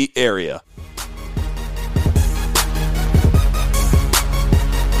City area.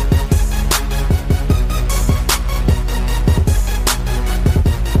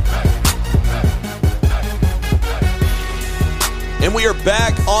 And we are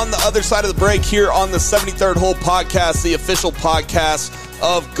back on the other side of the break here on the 73rd Hole Podcast, the official podcast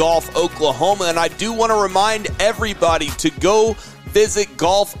of Golf Oklahoma. And I do want to remind everybody to go visit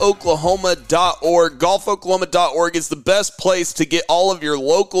golfoklahoma.org. Golfoklahoma.org is the best place to get all of your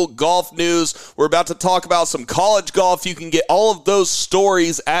local golf news. We're about to talk about some college golf. You can get all of those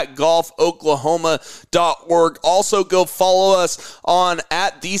stories at golfoklahoma.org. Also, go follow us on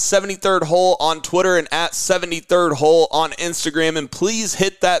at the 73rd Hole on Twitter and at 73rd Hole on Instagram. And please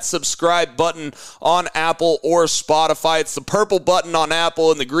hit that subscribe button on Apple or Spotify. It's the purple button on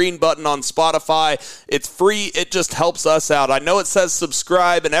Apple and the green button on Spotify. It's free. It just helps us out. I know it says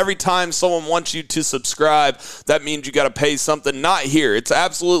subscribe, and every time someone wants you to subscribe, that means you got to pay something. Not here. It's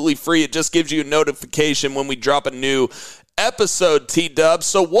absolutely free. It just gives you a notification when we drop a new episode, T-Dub.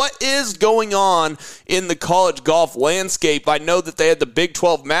 So what is going on in the college golf landscape? I know that they had the Big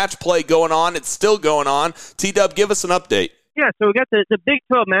 12 match play going on. It's still going on. T-Dub, give us an update. Yeah, so we got the Big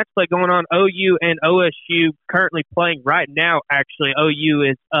 12 match play going on. OU and OSU currently playing right now, actually. OU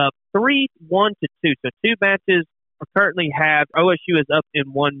is up 3-1 to 2. So two matches are currently have. OSU is up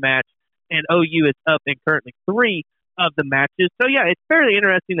in one match, and OU is up in currently 3 of the matches. So, yeah, it's fairly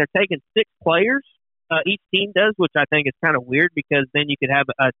interesting. They're taking 6 players. Each team does, which I think is kind of weird because then you could have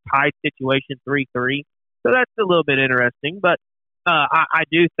a tie situation 3-3. So that's a little bit interesting. But I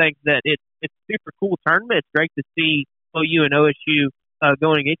do think that it's a super cool tournament. It's great to see OU and OSU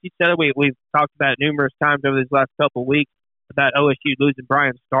going against each other. We've talked about it numerous times over these last couple of weeks about OSU losing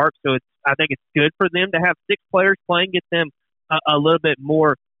Brian Stark. So I think it's good for them to have 6 players playing, get them a little bit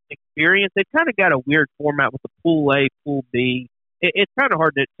more experience. They've kind of got a weird format with the Pool A, Pool B. It's kind of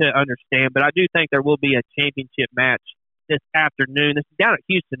hard to understand, but I do think there will be a championship match this afternoon. This is down at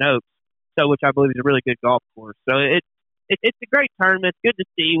Houston Oaks, which I believe is a really good golf course. So it's a great tournament. It's good to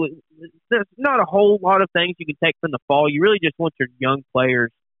see. There's not a whole lot of things you can take from the fall. You really just want your young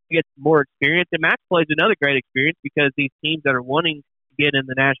players to get more experience. And match play is another great experience because these teams that are wanting to get in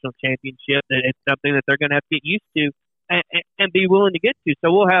the national championship, it's something that they're going to have to get used to and be willing to get to.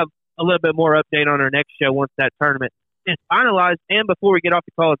 So we'll have a little bit more update on our next show once that tournament is finalized. And before we get off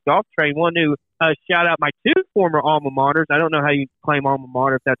the college golf train, one new shout out my 2 former alma maters. I don't know how you claim alma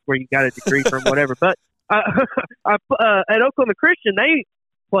mater if that's where you got a degree from, whatever. But at Oklahoma Christian, they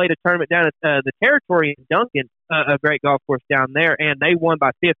played a tournament down at the Territory in Duncan, a great golf course down there, and they won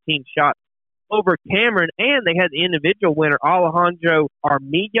by 15 shots over Cameron. And they had the individual winner, Alejandro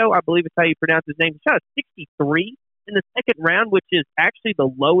Armillo, I believe is how you pronounce his name. He shot a 63 in the second round, which is actually the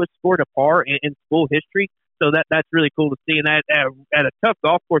lowest score to par in school history. So that's really cool to see. And that at a tough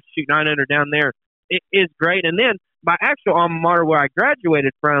golf course, shoot 900 down there, it is great. And then my actual alma mater where I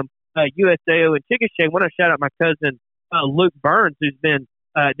graduated from, USAO in Chickasha, I want to shout out my cousin Luke Burns, who's been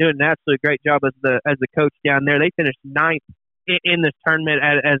doing an absolutely great job as the coach down there. They finished 9th in this tournament,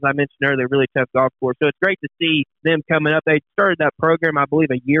 as I mentioned earlier, really tough golf course. So it's great to see them coming up. They started that program, I believe,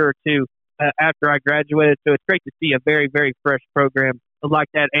 a year or 2 after I graduated. So it's great to see a very, very fresh program like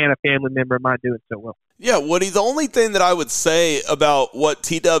that and a family member of mine doing so well. Yeah, Woody, the only thing that I would say about what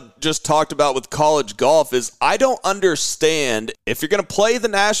T-Dub just talked about with college golf is I don't understand, if you're going to play the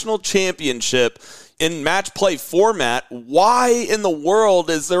national championship in match play format, why in the world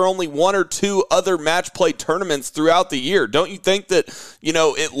is there only 1 or 2 other match play tournaments throughout the year? Don't you think that,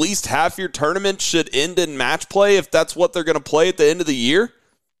 at least half your tournament should end in match play if that's what they're going to play at the end of the year?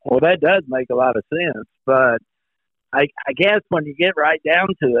 Well, that does make a lot of sense, but I guess when you get right down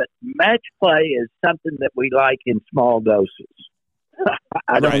to it, match play is something that we like in small doses.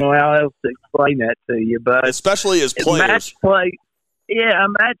 I don't know how else to explain that to you, but especially as players. Match play,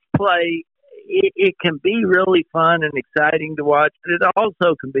 it can be really fun and exciting to watch, but it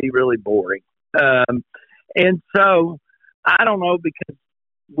also can be really boring. And so I don't know, because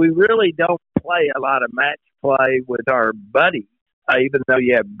we really don't play a lot of match play with our buddies, even though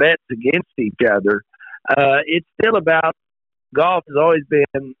you have bets against each other. It's still about golf has always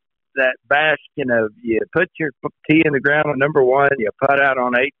been that bastion of you put your tee in the ground on number 1, you putt out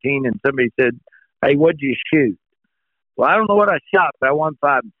on 18, and somebody said, "Hey, what'd you shoot?" Well, I don't know what I shot, but I won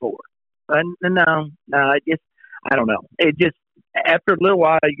 5 and 4. No, I don't know. It just, after a little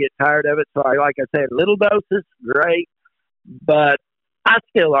while, you get tired of it. So, like I said, little doses, great. But I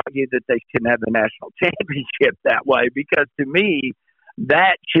still argue that they shouldn't have the national championship that way, because to me,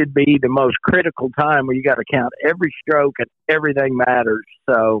 that should be the most critical time where you got to count every stroke and everything matters.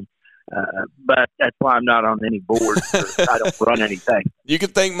 So, but that's why I'm not on any boards. I don't run anything. You can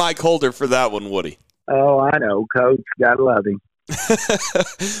thank Mike Holder for that one, Woody. Oh, I know, Coach. Gotta love him.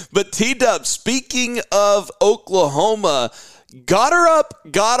 But T-Dub, speaking of Oklahoma, Gotterup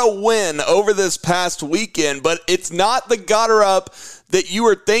got a win over this past weekend, but it's not the Gotterup that you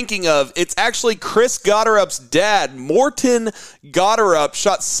were thinking of. It's actually Chris Gotterup's dad, Morton Gotterup,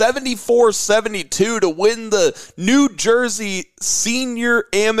 shot 74-72 to win the New Jersey Senior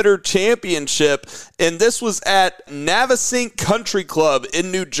Amateur Championship, and this was at Navesink Country Club in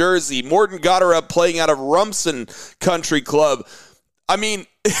New Jersey. Morton Gotterup playing out of Rumson Country Club. I mean,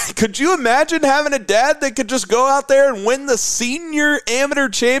 could you imagine having a dad that could just go out there and win the Senior Amateur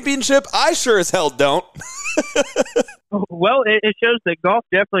Championship? I sure as hell don't. Well, it shows that golf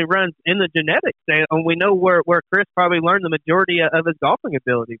definitely runs in the genetics, and we know where Chris probably learned the majority of his golfing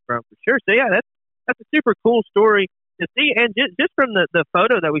ability from, for sure. So, yeah, that's a super cool story to see. And just from the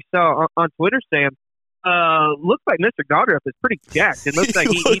photo that we saw on Twitter, Sam, looks like Mr. Gotterup is pretty jacked. It looks like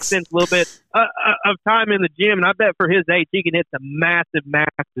he spends a little bit of time in the gym, and I bet for his age he can hit some massive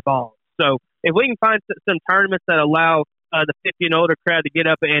balls. So if we can find some tournaments that allow the 50 and older crowd to get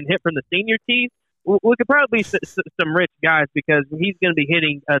up and hit from the senior tees, we could probably be some rich guys, because he's going to be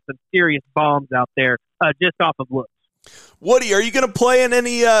hitting some serious bombs out there just off of looks. Woody, are you going to play in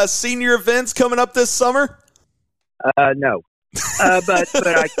any senior events coming up this summer? No. But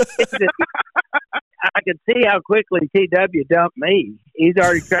I can see how quickly TW dumped me. He's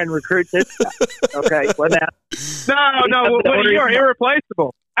already trying to recruit this guy. Okay, well now. No, Woody, you're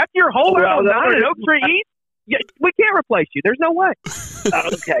irreplaceable. After your whole out on Oak Street East, we can't replace you. There's no way.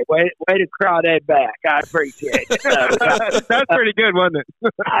 Okay, way to crawl that back. I appreciate it. That's pretty good, wasn't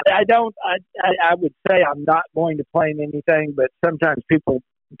it? I would say I'm not going to play in anything, but sometimes people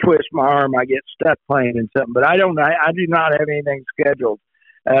twist my arm. I get stuck playing in something, but I do not have anything scheduled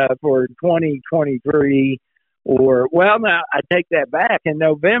for 2023. Now I take that back. In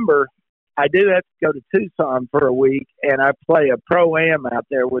November, I do have to go to Tucson for a week, and I play a pro-am out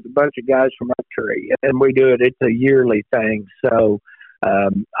there with a bunch of guys from Uptree, and we do it. It's a yearly thing. So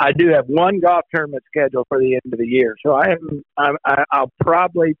I do have one golf tournament scheduled for the end of the year. So I'll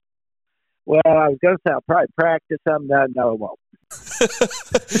probably, I was going to say I'll probably practice something. No, I won't.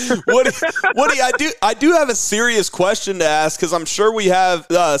 Woody, I do have a serious question to ask, because I'm sure we have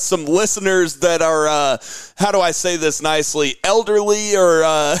some listeners that are how do I say this nicely, elderly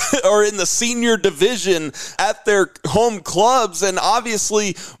or in the senior division at their home clubs, and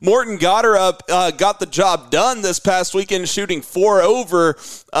obviously Morton Gotterup got the job done this past weekend, shooting 4 over,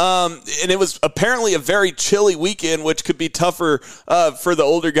 and it was apparently a very chilly weekend, which could be tougher for the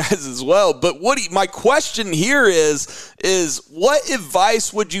older guys as well. But Woody, my question here is what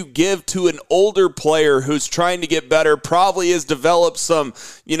advice would you give to an older player who's trying to get better, probably has developed some,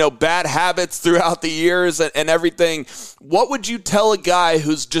 bad habits throughout the years and everything? What would you tell a guy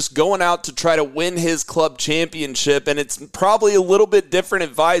who's just going out to try to win his club championship? And it's probably a little bit different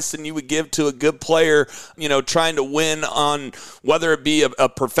advice than you would give to a good player, trying to win on whether it be a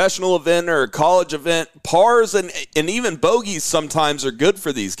professional event or a college event. Pars and even bogeys sometimes are good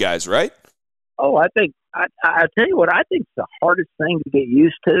for these guys, right? Oh, I think I tell you what I think the hardest thing to get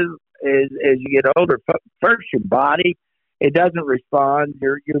used to is as you get older. First, your body, it doesn't respond.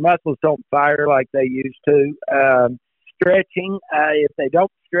 Your muscles don't fire like they used to. Stretching, if they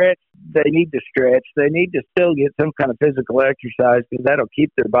don't stretch, they need to stretch. They need to still get some kind of physical exercise, because that'll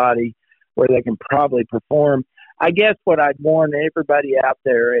keep their body where they can probably perform. I guess what I'd warn everybody out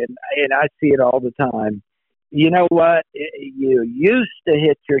there, and I see it all the time, you know what? You used to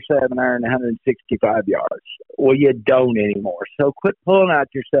hit your 7-iron 165 yards. Well, you don't anymore. So quit pulling out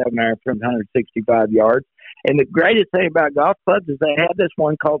your 7-iron from 165 yards. And the greatest thing about golf clubs is they have this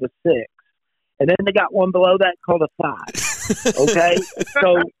one called a 6. And then they got one below that called a 5. Okay?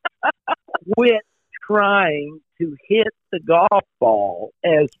 So quit trying to hit the golf ball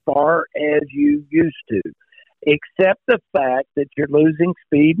as far as you used to. Accept the fact that you're losing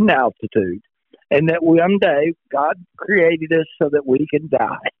speed and altitude. And that one day God created us so that we can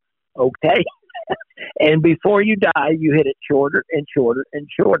die, okay? And before you die, you hit it shorter and shorter and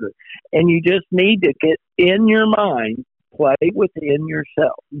shorter. And you just need to get in your mind, play within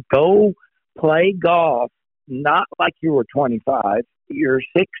yourself. Go play golf, not like you were 25, you're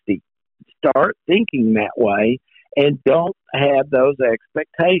 60. Start thinking that way and don't have those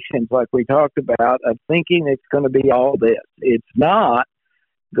expectations like we talked about of thinking it's going to be all this. It's not.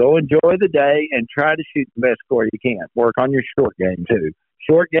 Go enjoy the day and try to shoot the best score you can. Work on your short game, too.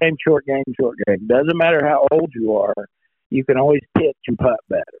 Short game, short game, short game. Doesn't matter how old you are. You can always pitch and putt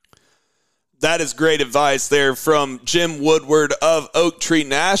better. That is great advice there from Jim Woodward of Oak Tree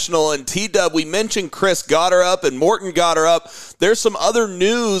National. And T-Dub, we mentioned Chris Gotterup and Morton Gotterup. There's some other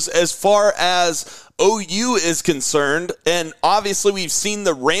news as far as OU is concerned, and obviously we've seen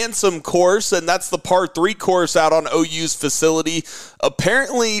the Ransom course, and that's the par 3 course out on OU's facility.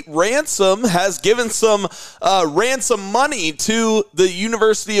 Apparently, Ransom has given some ransom money to the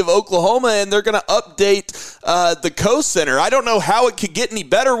University of Oklahoma, and they're going to update the Co-Center. I don't know how it could get any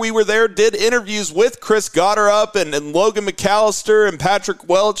better. We were there, did interviews with Chris Gotterup and Logan McAllister and Patrick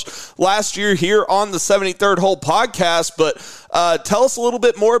Welch last year here on the 73rd Hole podcast, but tell us a little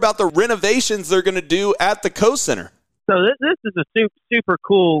bit more about the renovations they're going to do at the Co-Center. So this is a super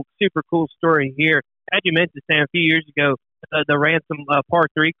cool story here. As you mentioned, Sam, a few years ago, the Ransom Par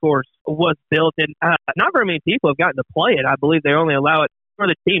 3 course was built, and not very many people have gotten to play it. I believe they only allow it for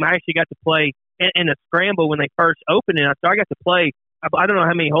the team. I actually got to play in a scramble when they first opened it. So I got to play, I don't know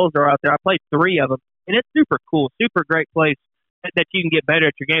how many holes are out there. I played 3 of them, and it's super cool, super great place that you can get better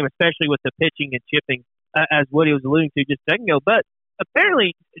at your game, especially with the pitching and chipping, as Woody was alluding to just a second ago. But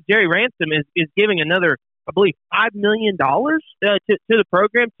apparently, Jerry Ransom is giving another, I believe, $5 million to the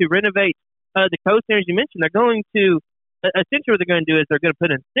program to renovate the Co-Center. As you mentioned, they're going to, essentially what they're going to do is they're going to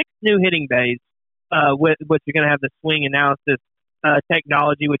put in 6 new hitting bays, which you're going to have the swing analysis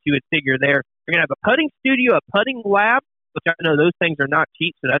technology, which you would figure there. They're going to have a putting studio, a putting lab, which I know those things are not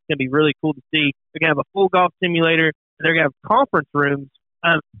cheap, so that's going to be really cool to see. They're going to have a full golf simulator. They're going to have conference rooms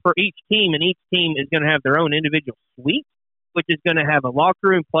for each team, and each team is going to have their own individual suite, which is going to have a locker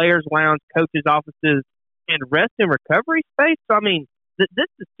room, players' lounge, coaches' offices, and rest and recovery space. So, I mean, this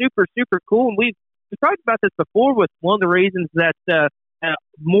is super cool. And we've talked about this before with one of the reasons that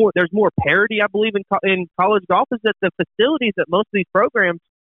there's more parity, I believe, in college golf is that the facilities at most of these programs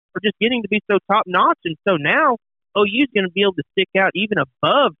are just getting to be so top-notch. And so now OU is going to be able to stick out even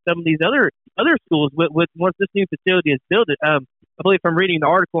above some of these other schools with once this new facility is built. I believe from reading the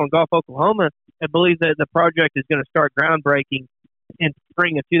article on Golf Oklahoma, I believe that the project is going to start groundbreaking in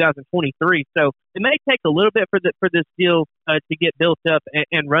spring of 2023. So it may take a little bit for this deal to get built up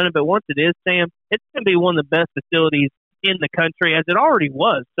and running, but once it is, Sam, it's going to be one of the best facilities in the country, as it already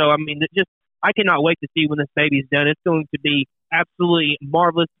was. So, I mean, I cannot wait to see when this baby's done. It's going to be absolutely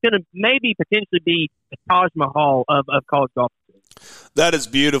marvelous. It's going to maybe potentially be the Taj Mahal of college golf. That is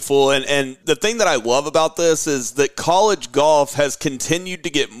beautiful, and the thing that I love about this is that college golf has continued to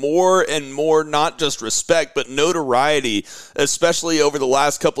get more and more, not just respect, but notoriety, especially over the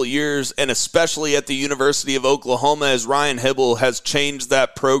last couple of years, and especially at the University of Oklahoma as Ryan Hibble has changed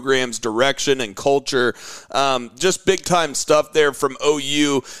that program's direction and culture. Just big-time stuff there from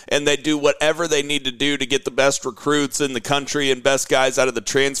OU, and they do whatever they need to do to get the best recruits in the country and best guys out of the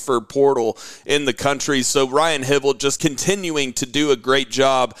transfer portal in the country. So Ryan Hibble just continuing to do a great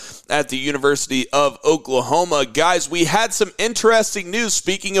job at the University of Oklahoma. Guys, we had some interesting news.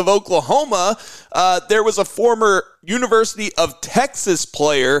 Speaking of Oklahoma, there was a former University of Texas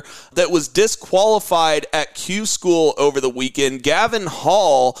player that was disqualified at Q School over the weekend. Gavin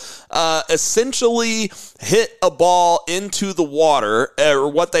Hall essentially hit a ball into the water, or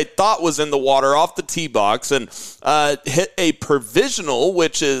what they thought was in the water, off the tee box, and hit a provisional,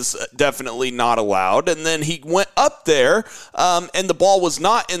 which is definitely not allowed. And then he went up there, and the ball was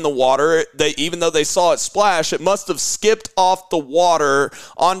not in the water. Even though they saw it splash, it must have skipped off the water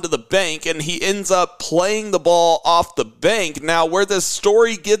onto the bank, and he ends up playing the ball off the bank. Now, where this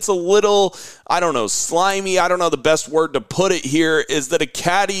story gets a little, slimy, I don't know the best word to put it here, is that a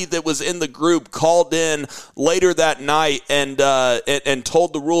caddy that was in the group called in later that night and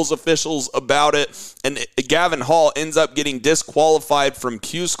told the rules officials about it, and Gavin Hall ends up getting disqualified from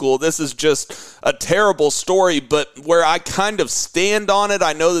Q School. This is just a terrible story, but where I kind of stand on it,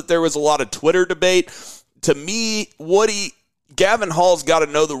 I know that there was a lot of Twitter debate. To me, Gavin Hall's got to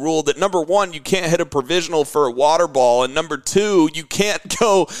know the rule that, number one, you can't hit a provisional for a water ball, and number two, you can't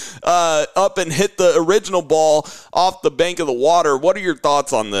go up and hit the original ball off the bank of the water. What are your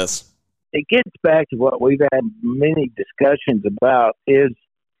thoughts on this? It gets back to what we've had many discussions about, is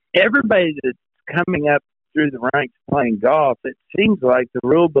everybody that's coming up through the ranks playing golf, it seems like the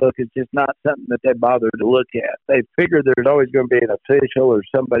rule book is just not something that they bother to look at. They figure there's always going to be an official or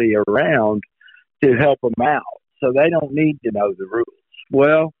somebody around to help them out, so they don't need to know the rules.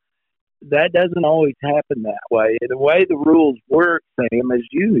 Well, that doesn't always happen that way. The way the rules work, Sam, as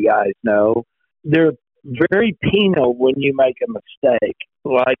you guys know, they're very penal when you make a mistake.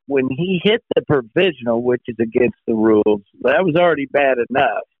 Like when he hit the provisional, which is against the rules, that was already bad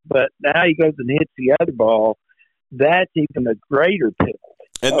enough. But now he goes and hits the other ball. That's even a greater penalty.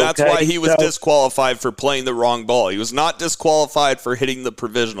 And that's why he was disqualified for playing the wrong ball. He was not disqualified for hitting the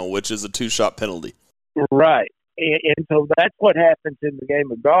provisional, which is a 2-shot penalty. Right. And so that's what happens in the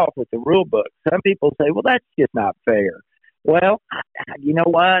game of golf with the rule book. Some people say, well, that's just not fair. Well, you know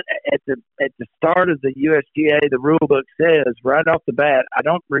what? At the start of the USGA, the rule book says right off the bat, I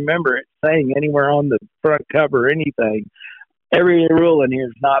don't remember it saying anywhere on the front cover or anything, every rule in here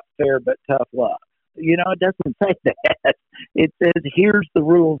is not fair but tough luck. You know, it doesn't say that. It says, here's the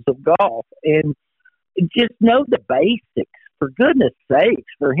rules of golf. And just know the basics. For goodness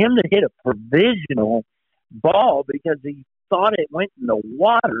sakes, for him to hit a provisional ball because he thought it went in the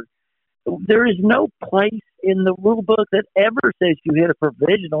water, there is no place in the rule book that ever says you hit a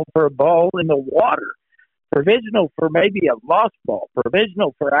provisional for a ball in the water. Provisional for maybe a lost ball.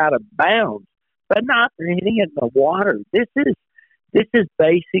 Provisional for out of bounds, but not for hitting it in the water. This is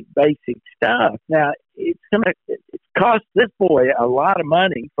basic stuff. Now, it's cost this boy a lot of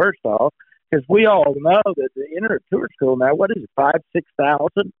money, first off, because we all know that the enter a tour school now, what is it,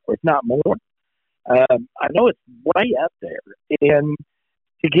 5,000-6,000, or if not more? I know it's way up there. And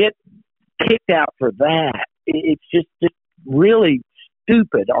to get kicked out for that, it's just really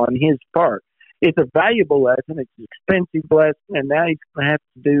stupid on his part. It's a valuable lesson. It's an expensive lesson, and now he's going to have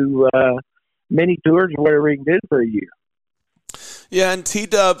to do mini tours or whatever he can do for a year. Yeah, and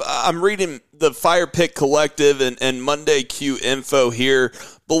T-Dub, I'm reading the Fire Pit Collective and Monday Q info here.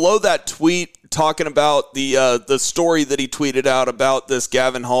 Below that tweet talking about the story that he tweeted out about this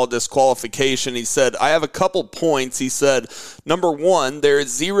Gavin Hall disqualification, he said, I have a couple points. He said, number one, there is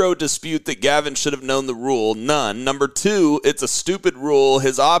zero dispute that Gavin should have known the rule. None. Number two, it's a stupid rule.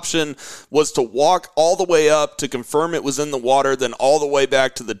 His option was to walk all the way up to confirm it was in the water, then all the way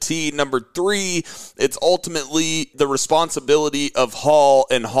back to the tee. Number three, it's ultimately the responsibility of Hall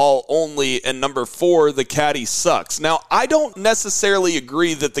and Hall only. And number four, the caddy sucks. Now, I don't necessarily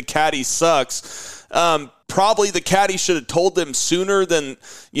agree that the caddy sucks. Probably the caddy should have told them sooner than,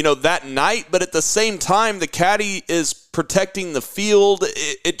 that night. But at the same time, the caddy is protecting the field.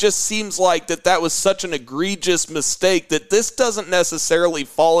 It just seems like that was such an egregious mistake that this doesn't necessarily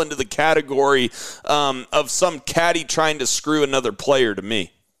fall into the category of some caddy trying to screw another player to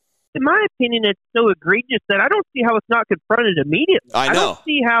me. In my opinion, it's so egregious that I don't see how it's not confronted immediately. I know. I don't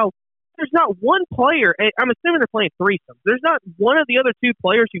see how there's not one player. I'm assuming they're playing threesomes. There's not one of the other two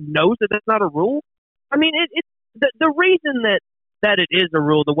players who knows that that's not a rule. I mean, it's the reason that it is a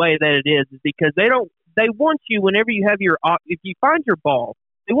rule the way that it is because they want you whenever you have if you find your ball,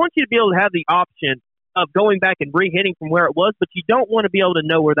 they want you to be able to have the option of going back and re-hitting from where it was, but you don't want to be able to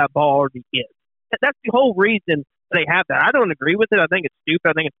know where that ball already is. That's the whole reason they have that. I don't agree with it. I think it's stupid.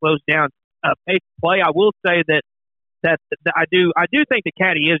 I think it slows down pace of play. I will say that I do think the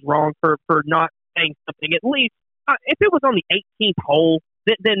caddy is wrong for not saying something. At least if it was on the 18th hole,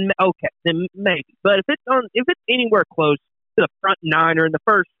 then okay, then maybe. But if it's anywhere close to the front nine or in the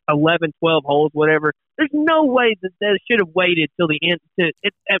first 11, 12 holes, whatever, there's no way that it should have waited till the end.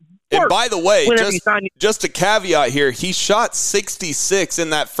 And by the way, just a caveat here, he shot 66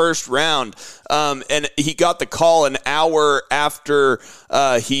 in that first round, and he got the call an hour after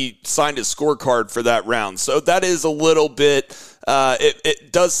he signed his scorecard for that round. So that is a little bit,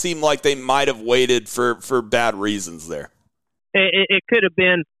 it does seem like they might have waited for bad reasons there. It could have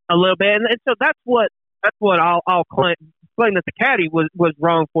been a little bit. And so that's what I'll claim that the caddy was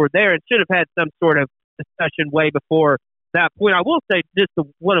wrong for there and should have had some sort of discussion way before that point. I will say just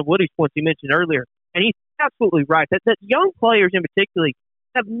one of Woody's points he mentioned earlier, and he's absolutely right, that young players in particular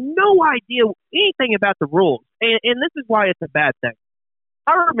have no idea anything about the rules. And this is why it's a bad thing.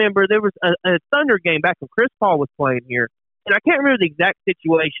 I remember there was a Thunder game back when Chris Paul was playing here, and I can't remember the exact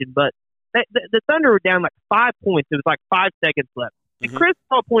situation, but the Thunder were down like 5 points. It was like 5 seconds left. And Chris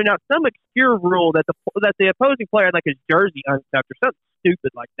Paul pointed out some obscure rule that the opposing player had like his jersey untucked or something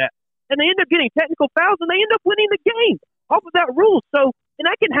stupid like that. And they end up getting technical fouls, and they end up winning the game off of that rule. So, and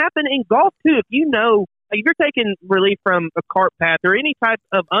that can happen in golf too. If you know, like if you're taking relief from a cart path or any type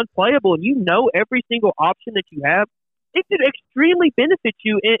of unplayable, and you know every single option that you have, it could extremely benefit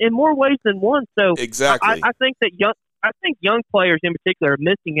you in more ways than one. So, exactly, I think that young players in particular are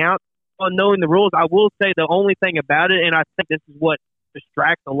missing out on knowing the rules. I will say the only thing about it, and I think this is what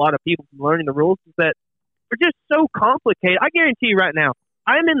distracts a lot of people from learning the rules, is that they're just so complicated. I guarantee you right now,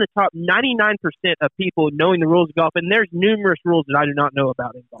 I'm in the top 99% of people knowing the rules of golf, and there's numerous rules that I do not know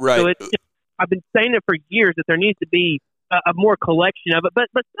about in golf. Right. So I've been saying it for years that there needs to be a more collection of it,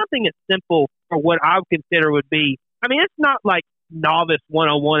 but something that's simple for what I would consider would be. I mean, it's not like novice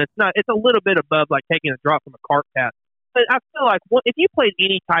 101. It's not. It's a little bit above like taking a drop from a cart path. But I feel like if you played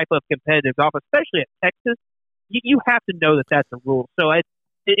any type of competitive golf, especially at Texas, you have to know that that's a rule. So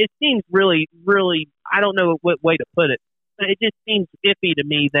it seems really, really, I don't know what way to put it. It just seems iffy to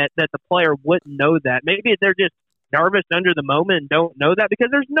me that the player wouldn't know that. Maybe they're just nervous under the moment and don't know that, because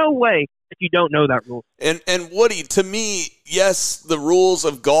there's no way that you don't know that rule. And Woody, to me, yes, the rules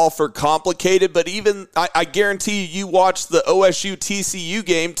of golf are complicated, but even I guarantee you watched the OSU TCU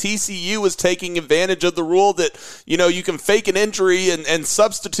game. TCU was taking advantage of the rule that, you can fake an injury and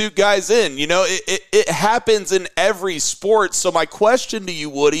substitute guys in. It happens in every sport. So my question to you,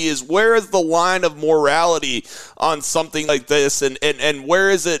 Woody, is where is the line of morality on something like this? And where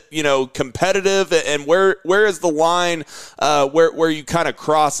is it, competitive? And where is the line where you kind of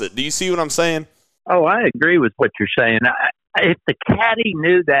cross it? Do you see what I'm saying? Oh, I agree with what you're saying. If the caddy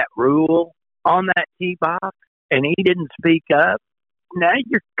knew that rule on that tee box and he didn't speak up, now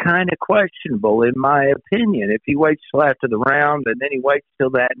you're kind of questionable, in my opinion. If he waits till after the round and then he waits till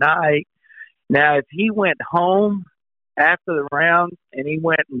that night. Now, if he went home after the round and he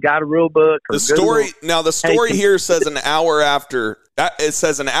went and got a rule book, or the story here says an hour after. It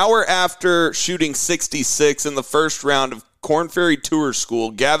says an hour after shooting 66 in the first round of Korn Ferry Tour School,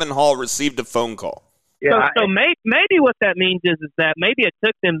 Gavin Hall received a phone call. Yeah, so maybe what that means is that maybe it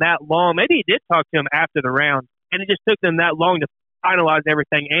took them that long. Maybe he did talk to him after the round, and it just took them that long to finalize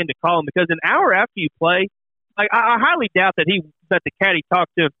everything and to call him. Because an hour after you play, like I highly doubt that the caddy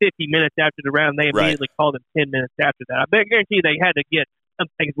talked to him 50 minutes after the round. They immediately called him 10 minutes after that. I guarantee you they had to get some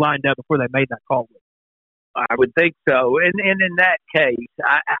things lined up before they made that call. I would think so. And in that case,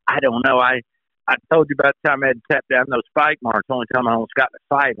 I don't know. I told you about the time I had to tap down those spike marks. The only time I almost got in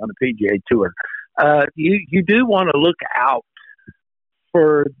a fight on the PGA Tour. You do want to look out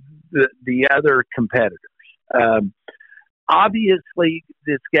for the other competitors. Obviously,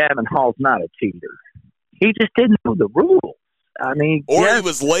 this Gavin Hall's not a cheater. He just didn't know the rules. I mean, he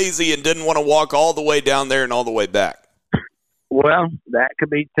was lazy and didn't want to walk all the way down there and all the way back. Well, that could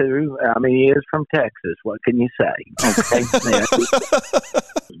be too. I mean, he is from Texas. What can you say? Okay.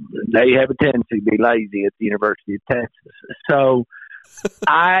 They have a tendency to be lazy at the University of Texas. So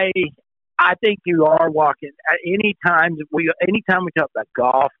I think you are walking. Anytime we talk about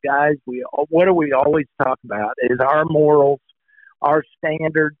golf, guys, what do we always talk about is our morals, our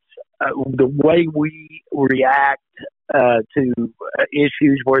standards, the way we react to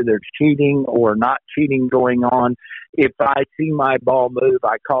issues where there's cheating or not cheating going on. If I see my ball move,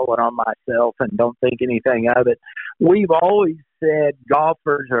 I call it on myself and don't think anything of it. We've always said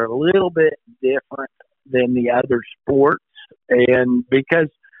golfers are a little bit different than the other sports, and because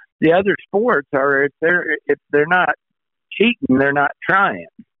the other sports are, if they're not cheating, they're not trying.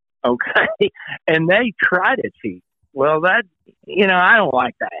 Okay, and they try to cheat. Well, I don't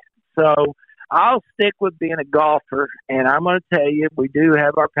like that. So I'll stick with being a golfer, and I'm going to tell you, we do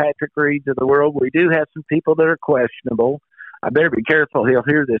have our Patrick Reeds of the world. We do have some people that are questionable. I better be careful. He'll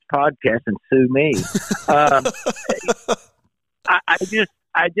hear this podcast and sue me. I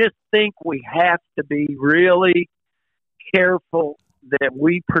just think we have to be really careful that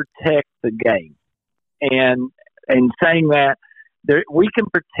we protect the game. And saying that, we can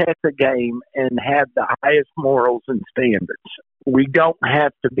protect the game and have the highest morals and standards. We don't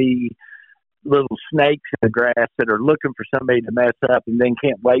have to be little snakes in the grass that are looking for somebody to mess up and then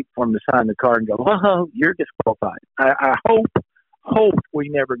can't wait for them to sign the card and go, oh, you're disqualified. I hope we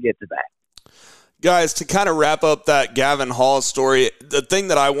never get to that. Guys, to kind of wrap up that Gavin Hall story, the thing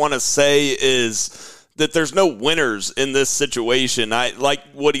that I want to say is that there's no winners in this situation. Like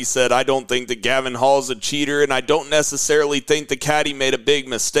what he said, I don't think that Gavin Hall's a cheater, and I don't necessarily think the caddy made a big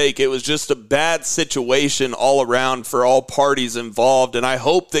mistake. It was just a bad situation all around for all parties involved, and I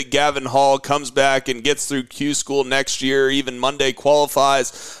hope that Gavin Hall comes back and gets through Q School next year, even Monday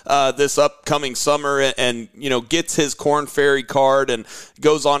qualifies this upcoming summer, and gets his Korn Ferry card and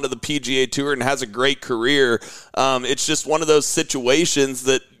goes on to the PGA Tour and has a great career. It's just one of those situations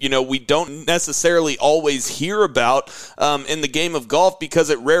that we don't necessarily always hear about in the game of golf, because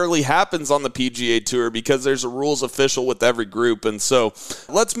it rarely happens on the PGA Tour, because there's a rules official with every group. And so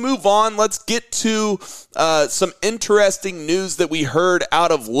let's move on. Let's get to some interesting news that we heard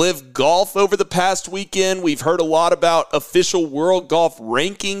out of Live Golf over the past weekend. We've heard a lot about official World Golf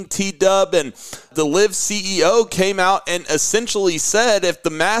Ranking, T-Dub, and the Live CEO came out and essentially said if the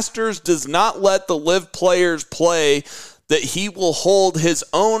Masters does not let the Live players play, that he will hold his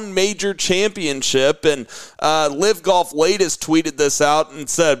own major championship. And Live Golf latest tweeted this out and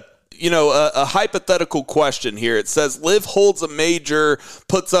said, a hypothetical question here. It says Liv holds a major,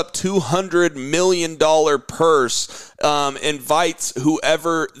 puts up $200 million purse, invites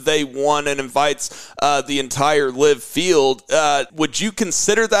whoever they want, and invites the entire Liv field. Would you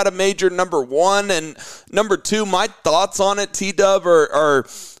consider that a major, number one? And number two, my thoughts on it, T-Dub, are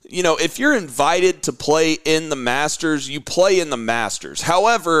if you're invited to play in the Masters, you play in the Masters.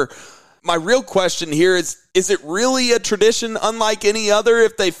 However, my real question here is it really a tradition unlike any other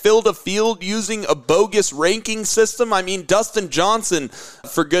if they filled a field using a bogus ranking system? I mean, Dustin Johnson,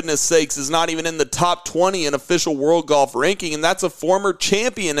 for goodness sakes, is not even in the top 20 in official world golf ranking, and that's a former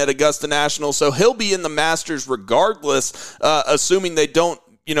champion at Augusta National, so he'll be in the Masters regardless, assuming they don't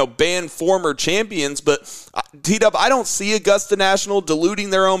ban former champions. But T-Dub, I don't see Augusta National diluting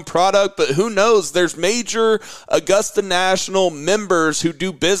their own product, but who knows? There's major Augusta National members who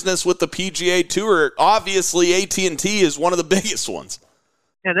do business with the PGA Tour. Obviously, AT&T is one of the biggest ones.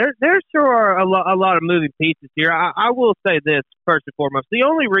 Yeah, there sure are a lot of moving pieces here. I will say this first and foremost: the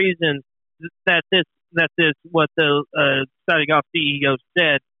only reason that this what the Saudi Golf CEO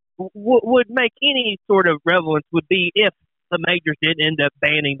said would make any sort of relevance would be if the majors did end up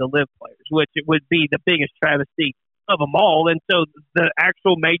banning the live players, which it would be the biggest travesty of them all. And so the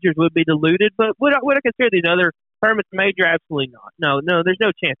actual majors would be diluted. But would I consider these other tournaments major? Absolutely not. No, there's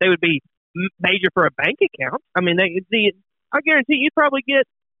no chance. They would be major for a bank account. I mean, I guarantee you'd probably get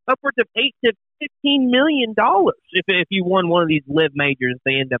upwards of $8 to $15 million if you won one of these live majors if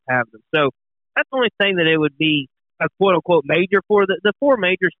they end up having them. So that's the only thing that it would be a quote unquote major for. The four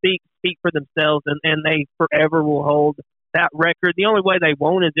majors speak for themselves, and they forever will hold that record. The only way they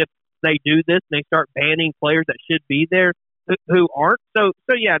won't is if they do this and they start banning players that should be there who aren't. So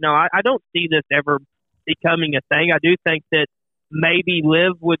yeah, no, I don't see this ever becoming a thing. I do think that maybe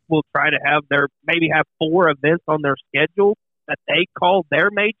Liv will try to have maybe have 4 events on their schedule that they call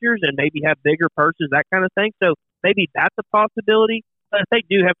their majors and maybe have bigger purses, that kind of thing. So maybe that's a possibility. But if they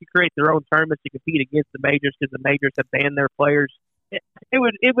do have to create their own tournaments to compete against the majors because the majors have banned their players, it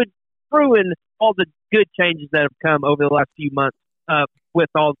would ruin all the good changes that have come over the last few months with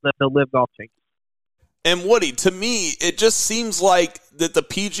all the live golf changes. And Woody, to me, it just seems like that the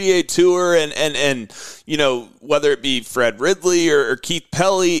PGA Tour and whether it be Fred Ridley or Keith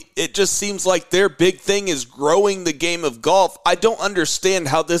Pelly, it just seems like their big thing is growing the game of golf. I don't understand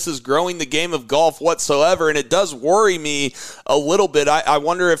how this is growing the game of golf whatsoever, and it does worry me a little bit. I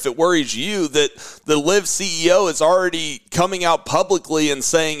wonder if it worries you that the Liv CEO is already coming out publicly and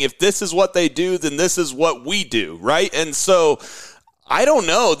saying, if this is what they do, then this is what we do, right? And so I don't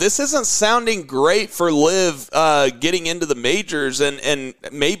know. This isn't sounding great for Liv getting into the majors, and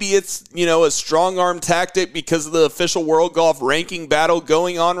maybe it's a strong arm tactic because of the official world golf ranking battle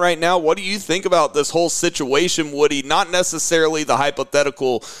going on right now. What do you think about this whole situation, Woody? Not necessarily the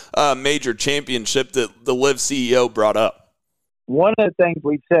hypothetical major championship that the Liv CEO brought up. One of the things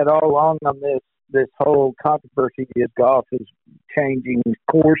we've said all along on this whole controversy is golf is changing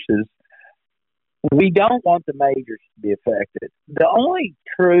courses. We don't want the majors to be affected. The only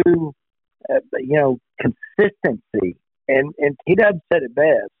true, consistency, and T-Dub said it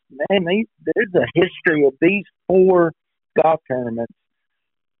best, man, there's a history of these 4 golf tournaments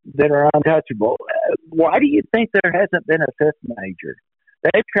that are untouchable. Why do you think there hasn't been a 5th major?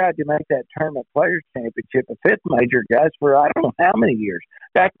 They've tried to make that Tournament Players Championship a 5th major, guys, for I don't know how many years.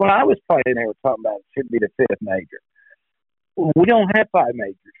 Back when I was playing, they were talking about it should be the 5th major. We don't have 5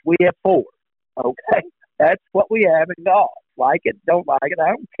 majors. We have 4. Okay, that's what we have in golf. Like it, don't like it, I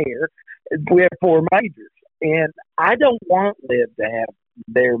don't care. We have 4 majors, and I don't want Liv to have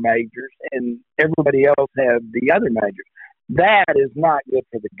their majors and everybody else have the other majors. That is not good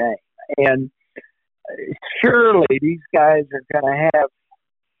for the game. And surely these guys are going to have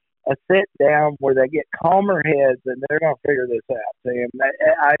a sit down where they get calmer heads and they're going to figure this out, Sam.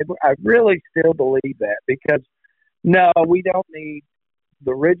 I really still believe that, because no, we don't need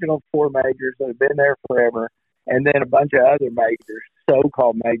the original 4 majors that have been there forever, and then a bunch of other majors,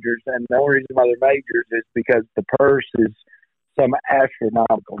 so-called majors. And the only reason why they're majors is because the purse is some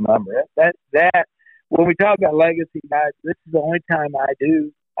astronomical number. That when we talk about legacy, guys, this is the only time I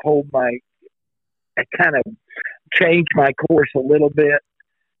do I kind of change my course a little bit.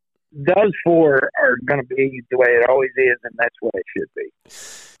 Those 4 are going to be the way it always is, and that's what it should be.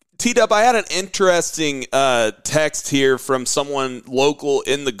 T-Dub, I had an interesting text here from someone local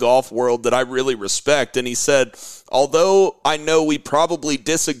in the golf world that I really respect, and he said, although I know we probably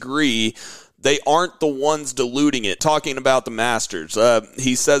disagree, they aren't the ones diluting it, talking about the Masters.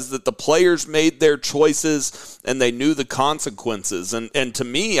 He says that the players made their choices and they knew the consequences. And to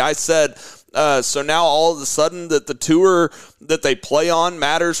me, I said, so now all of a sudden that the tour that they play on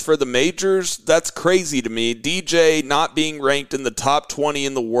matters for the majors? That's crazy to me. DJ not being ranked in the top 20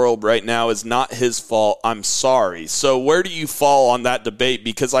 in the world right now is not his fault. I'm sorry. So where do you fall on that debate?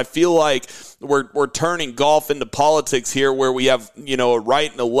 Because I feel like we're turning golf into politics here where we have, a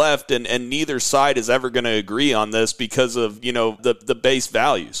right and a left, and neither side is ever going to agree on this because of, the base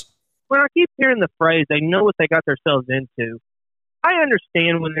values. When I keep hearing the phrase, they know what they got themselves into. I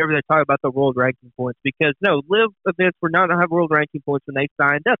understand whenever they talk about the world ranking points because, live events were not going to have world ranking points when they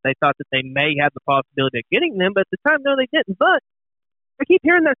signed up. They thought that they may have the possibility of getting them, but at the time, no, they didn't. But I keep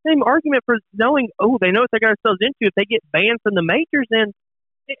hearing that same argument for knowing, they know what they got themselves into if they get banned from the majors. And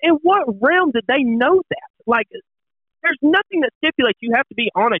in what realm did they know that? Like, there's nothing that stipulates you have to be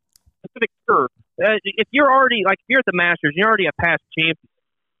on a specific curve. If you're already, if you're at the Masters, you're already a past champion.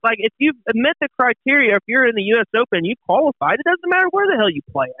 Like, if you met the criteria, if you're in the U.S. Open, you qualified, it doesn't matter where the hell you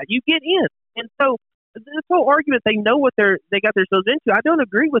play at. You get in. And so this whole argument, they know what they got themselves into. I don't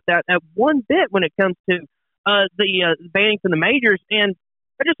agree with that at one bit when it comes to the banning from the majors. And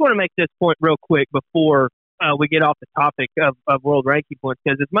I just want to make this point real quick before we get off the topic of world ranking points,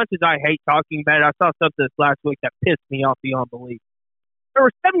 because as much as I hate talking about it, I saw something this last week that pissed me off beyond belief. There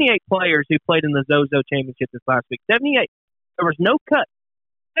were 78 players who played in the ZOZO championship this last week. 78. There was no cut.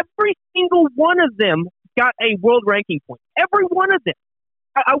 Every single one of them got a world ranking point. Every one of them.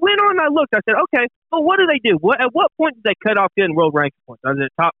 I went on and I looked. I said, okay, well, what do they do? At what point did they cut off getting world ranking points? Is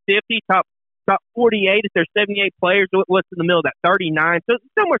it top 50, top 48? If there's 78 players, what's in the middle of that? 39. So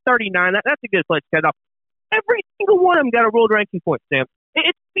somewhere 39. That's a good place to cut off. Every single one of them got a world ranking point, Sam.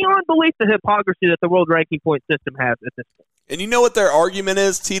 It's beyond belief the hypocrisy that the world ranking point system has at this point. And you know what their argument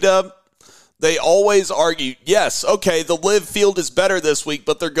is, T-Dub? They always argue, yes, okay, the live field is better this week,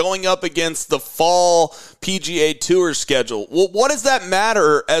 but they're going up against the fall PGA Tour schedule. Well, what does that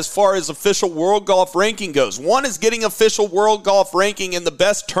matter as far as official world golf ranking goes? One is getting official world golf ranking, and the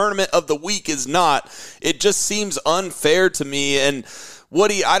best tournament of the week is not. It just seems unfair to me. And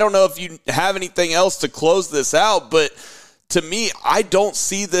Woody, I don't know if you have anything else to close this out, but to me, I don't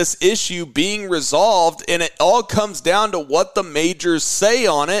see this issue being resolved, and it all comes down to what the majors say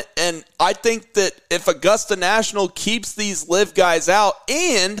on it. And I think that if Augusta National keeps these live guys out,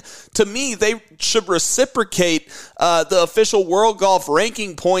 and to me, they should reciprocate the official world golf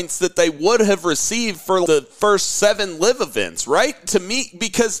ranking points that they would have received for the first 7 live events, right? To me,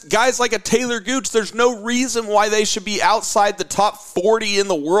 because guys like a Taylor Gooch, there's no reason why they should be outside the top 40 in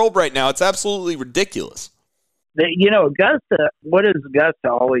the world right now. It's absolutely ridiculous. Augusta, what has Augusta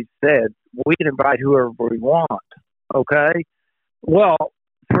always said? We can invite whoever we want, okay? Well,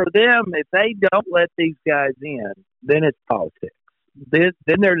 for them, if they don't let these guys in, then it's politics. Then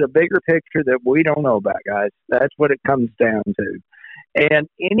there's a bigger picture that we don't know about, guys. That's what it comes down to. And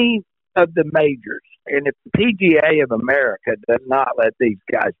any of the majors, and if the PGA of America does not let these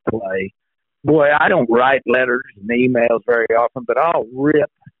guys play, boy, I don't write letters and emails very often, but I'll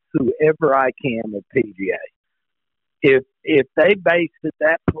rip whoever I can with PGA. If they base it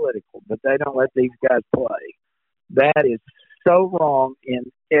that political, but they don't let these guys play, that is so wrong in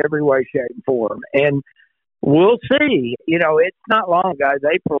every way, shape, and form. And we'll see. It's not long, guys.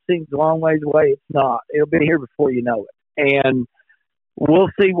 April seems a long ways away. It's not. It'll be here before you know it. And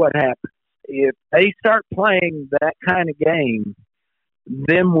we'll see what happens. If they start playing that kind of game,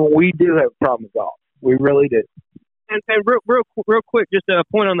 then we do have a problem with golf. We really do. And real quick, just a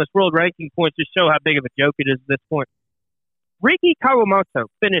point on this world ranking points to show how big of a joke it is at this point. Rickie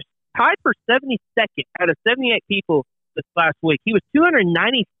finished tied for 72nd out of 78 people this last week. He was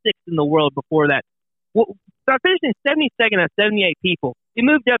 296th in the world before that. So finishing 72nd out of 78 people, he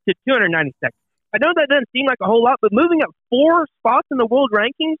moved up to 292nd. I know that doesn't seem like a whole lot, but moving up 4 spots in the world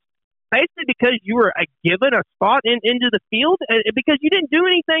rankings, basically because you were given a spot into the field, because you didn't do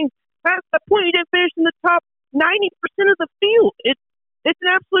anything past that point, you didn't finish in the top 90% of the field. It's an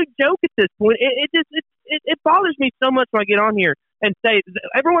absolute joke at this point. It bothers me so much when I get on here and say,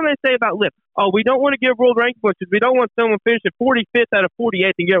 everyone they say about LIV, we don't want to give world ranking points because we don't want someone finishing 45th out of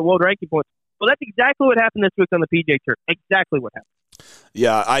 48th and get a world ranking points. Well, that's exactly what happened this week on the PGA Tour. Exactly what happened.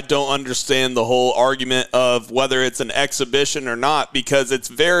 Yeah, I don't understand the whole argument of whether it's an exhibition or not, because it's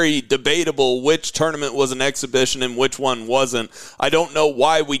very debatable which tournament was an exhibition and which one wasn't. I don't know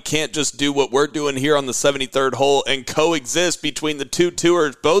why we can't just do what we're doing here on the 73rd hole and coexist between the two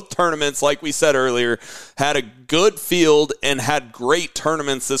tours. Both tournaments, like we said earlier, had a good field and had great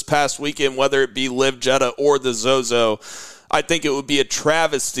tournaments this past weekend, whether it be LIV Jeddah or the ZOZO. I think it would be a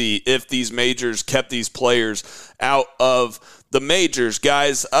travesty if these majors kept these players out of the majors.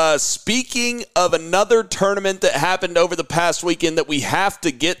 Guys, speaking of another tournament that happened over the past weekend that we have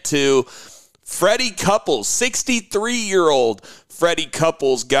to get to, Freddy Couples, 63-year-old Freddy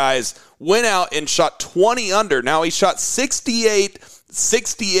Couples, guys, went out and shot 20 under. Now he shot 68,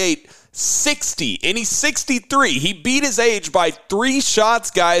 60, and he's 63. He beat his age by 3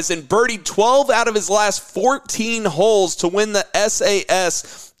 shots, guys, and birdied 12 out of his last 14 holes to win the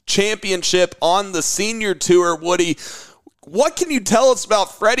SAS championship on the senior tour. Woody, what can you tell us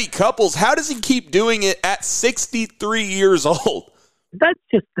about Freddy Couples? How does he keep doing it at 63 years old? That's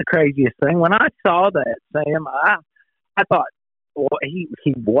just the craziest thing. When I saw that, Sam, I thought, well, he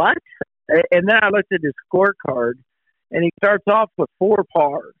what? And then I looked at his scorecard, and he starts off with 4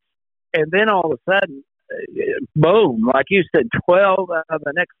 pars. And then all of a sudden, boom, like you said, 12 out of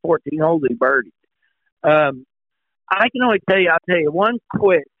the next 14 holes he birdied. I can only tell you, I'll tell you one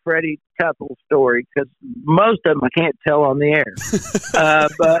quick Freddy Couples story, because most of them I can't tell on the air.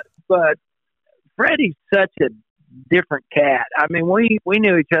 But Freddie's such a different cat. I mean, we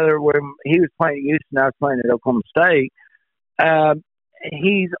knew each other when he was playing at Houston, I was playing at Oklahoma State.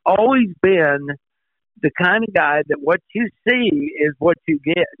 He's always been the kind of guy that what you see is what you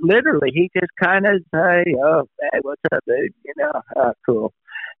get. Literally, he just kind of say, "Oh, hey, what's up, dude?" You know, cool.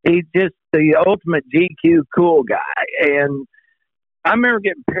 He's just the ultimate GQ cool guy. And I remember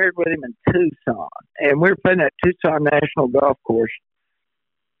getting paired with him in Tucson, and we were playing at Tucson National Golf Course.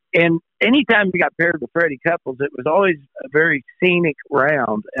 And anytime we got paired with Freddy Couples, it was always a very scenic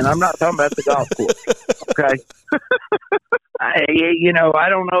round. And I'm not talking about the golf course, okay? I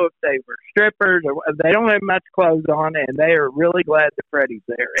don't know if they were strippers or they don't have much clothes on, and they are really glad that Freddy's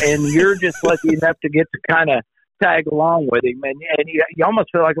there. And you're just lucky enough to get to kind of tag along with him. And you almost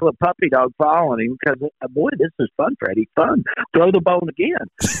feel like a little puppy dog following him because, boy, this is fun, Freddy. Fun. Throw the bone again,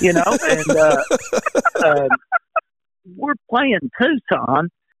 you know? And we're playing Tucson.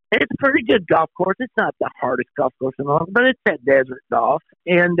 It's a pretty good golf course. It's not the hardest golf course in the world, but it's that desert golf.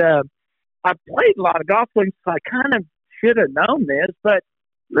 And I played a lot of golf swings, so I kind of should have known this. But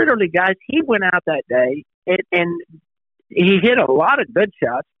literally, guys, he went out that day, and he hit a lot of good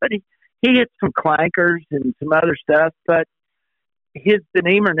shots, but he hit some clankers and some other stuff. But his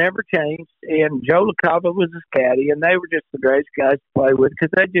demeanor never changed, and Joe LaCava was his caddy, and they were just the greatest guys to play with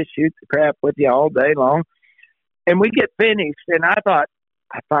because they just shoot the crap with you all day long. And we get finished, and I thought,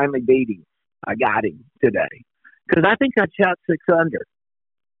 I finally beat him. I got him today. Because I think I shot 6 under.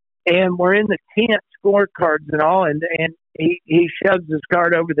 And we're in the 10th scorecards and all, and he shoves his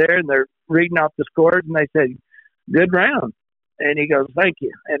card over there, and they're reading off the scores, and they said, good round. And he goes, thank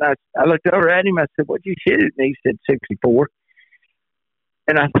you. And I looked over at him. I said, what'd you shoot? And he said, 64.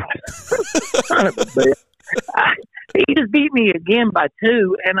 And I thought, son of a bitch. He just beat me again by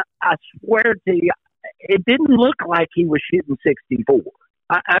 2, and I swear to you, it didn't look like he was shooting 64.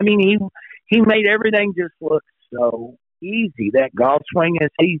 I mean, he made everything just look so easy. That golf swing is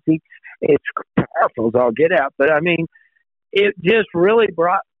easy. It's powerful as all get out. But, I mean, it just really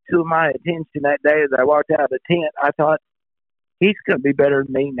brought to my attention that day as I walked out of the tent. I thought, he's going to be better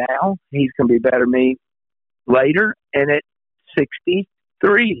than me now. He's going to be better than me later. And at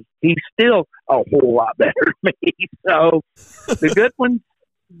 63, he's still a whole lot better than me. So the good ones,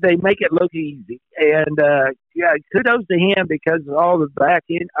 they make it look easy. And, kudos to him because of all the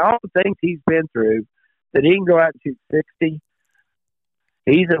all the things he's been through, that he can go out and shoot 60.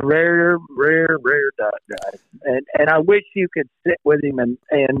 He's a rare duck, guys. And I wish you could sit with him and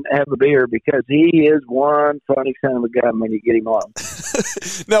have a beer because he is one funny son of a gun when you get him along.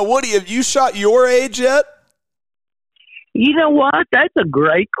 Now, Woody, have you shot your age yet? You know what? That's a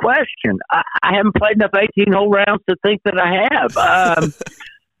great question. I haven't played enough 18-hole rounds to think that I have.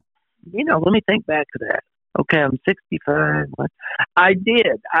 Let me think back to that. Okay, I'm 65. I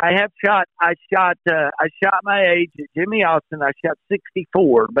did. I shot my age at Jimmy Austin. I shot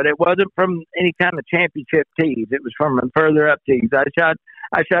 64, but it wasn't from any kind of championship tees. It was from further up tees. I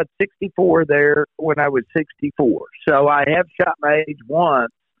shot 64 there when I was 64. So I have shot my age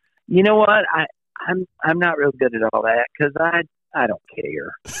once. You know what? I'm not real good at all that because I don't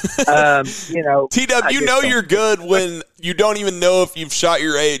care. TW, you're good when you don't even know if you've shot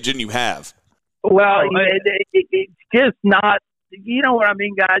your age and you have. Well, it's just not, you know what I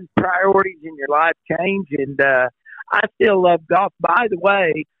mean, guys? Priorities in your life change, and I still love golf. By the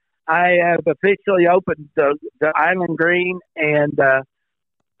way, I have officially opened the Island Green, and I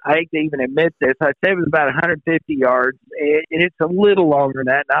hate to even admit this. I say it was about 150 yards, and it's a little longer than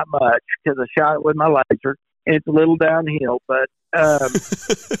that, not much, because I shot it with my laser, and it's a little downhill, but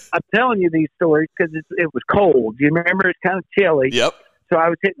I'm telling you these stories because it was cold. You remember, it's kind of chilly. Yep. So I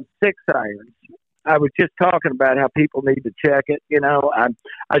was hitting 6 irons. I was just talking about how people need to check it.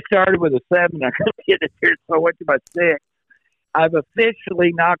 I started with a 7. I couldn't get it here, so I went to my 6. I've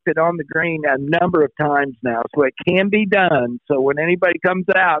officially knocked it on the green a number of times now, so it can be done. So when anybody comes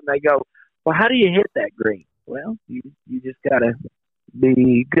out and they go, well, how do you hit that green? Well, you just got to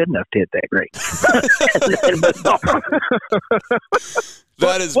be good enough to hit that green.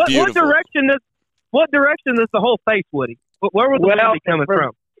 That is beautiful. What direction does the hole face, Woody? Where would the wind be coming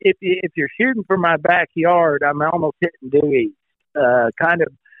from? If you're shooting from my backyard, I'm almost hitting due east, kind of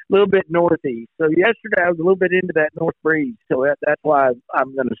a little bit northeast. So yesterday I was a little bit into that north breeze. So that's why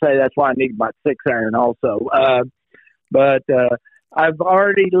I'm going to say that's why I need my 6 iron also. But I've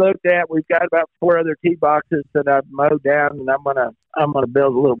already looked at. We've got about 4 other tee boxes that I've mowed down, and I'm gonna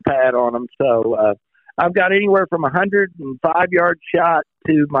build a little pad on them. So I've got anywhere from 105 yard shot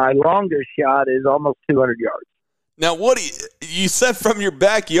to my longest shot is almost 200 yards. Now, Woody, you said from your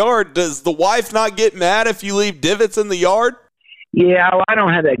backyard. Does the wife not get mad if you leave divots in the yard? Yeah, well, I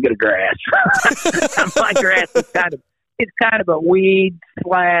don't have that good of grass. My grass is kind of a weed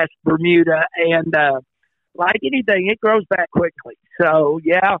 / Bermuda, and like anything, it grows back quickly. So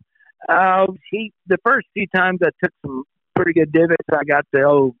yeah, the first few times I took some pretty good divots. I got the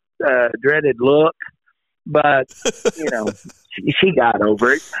old dreaded look, but she got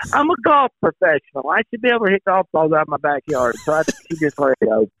over it. I'm a golf professional. I should be able to hit golf balls out of my backyard. So I think she just let it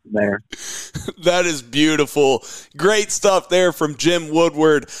open there. That is beautiful. Great stuff there from Jim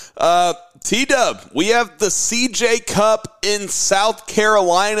Woodward. T-Dub, we have the CJ Cup in South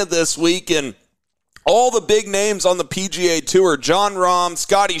Carolina this week, and all the big names on the PGA Tour: Jon Rahm,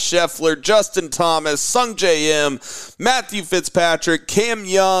 Scotty Scheffler, Justin Thomas, Sung J M, Matthew Fitzpatrick, Cam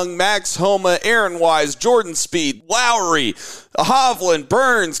Young, Max Homa, Aaron Wise, Jordan Spieth, Lowry, Hovland,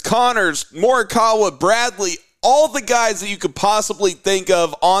 Burns, Connors, Morikawa, Bradley. All the guys that you could possibly think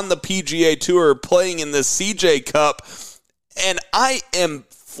of on the PGA Tour playing in this CJ Cup. And I am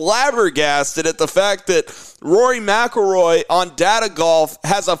flabbergasted at the fact that Rory McIlroy on Data Golf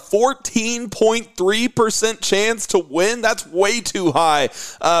has a 14.3% chance to win. That's way too high.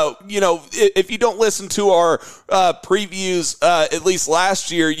 If you don't listen to our previews, at least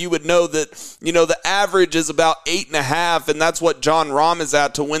last year, you would know that, the average is about 8.5, and that's what Jon Rahm is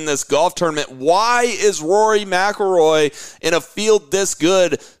at to win this golf tournament. Why is Rory McIlroy in a field this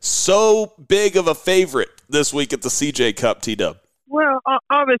good so big of a favorite this week at the CJ Cup, T-Dub? Well,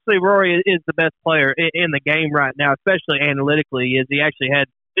 obviously Rory is the best player in the game right now, especially analytically. He actually had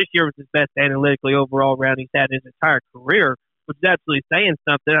this year was his best analytically overall round he's had his entire career, which is absolutely saying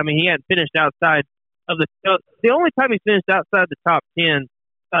something. I mean, he hadn't finished outside of the only time he finished outside the top 10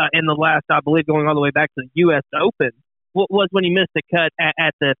 in the last, I believe, going all the way back to the U.S. Open was when he missed the cut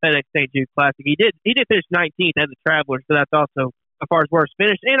at the FedEx St. Jude Classic. He did finish 19th at the Travelers, so that's also as far as worst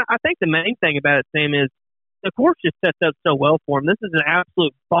finish. And I think the main thing about it, Sam, is the course just sets up so well for him. This is an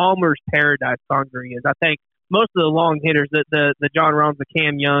absolute bomber's paradise, Congaree is. I think most of the long hitters, the Jon Rahms, the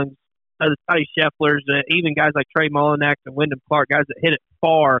Cam Youngs, the Scotty Schefflers, even guys like Trey Mullinax and Wyndham Clark, guys that hit it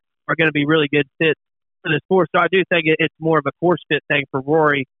far, are going to be really good fits for this course. So I do think it's more of a course fit thing for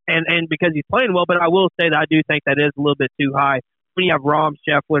Rory, and because he's playing well. But I will say that I do think that is a little bit too high. When you have Rahm,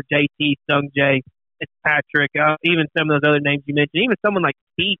 Scheffler, JT, Sungjae, Fitzpatrick, even some of those other names you mentioned, even someone like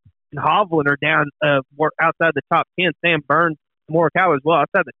Spieth and Hovland are down outside the top 10. Sam Burns, Morikawa as well,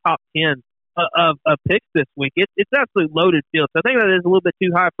 outside the top 10 of picks this week. It's absolutely loaded field. So I think that is a little bit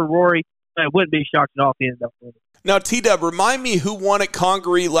too high for Rory. I wouldn't be shocked at all if he ended up winning. Now, T-Dub, remind me who won at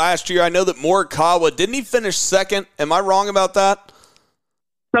Congaree last year. I know that Morikawa, didn't he finish second? Am I wrong about that?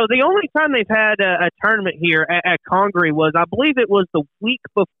 So the only time they've had a tournament here at Congaree was, I believe it was the week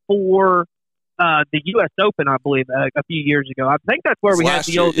before the U.S. Open, I believe, a few years ago. I think that's where we had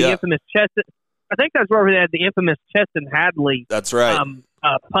the infamous Cheston. I think that's where we had the infamous Cheston Hadley. That's right.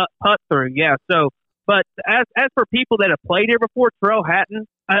 Putt through, yeah. So, but as for people that have played here before, Terrell Hatton,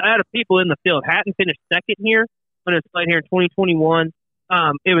 out of people in the field, Hatton finished second here when it was played here in 2021.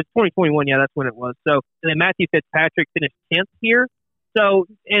 It was 2021, yeah, that's when it was. So, and then Matthew Fitzpatrick finished 10th here. So,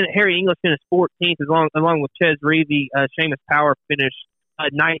 and Harry English finished 14th, along with Ches Reavie. Seamus Power finished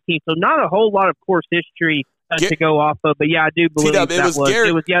 19th. So, not a whole lot of course history to go off of. But yeah, I do believe T-Dub,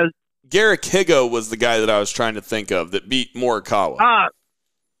 Garrick Higo was the guy that I was trying to think of that beat Morikawa.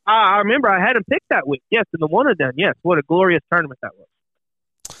 I remember I had him picked that week. Yes, in the one and done. Yes, what a glorious tournament that was.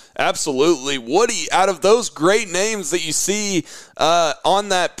 Absolutely. Woody, out of those great names that you see on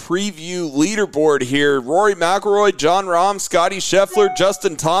that preview leaderboard here, Rory McIlroy, Jon Rahm, Scotty Scheffler,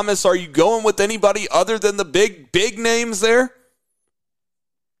 Justin Thomas, are you going with anybody other than the big names there?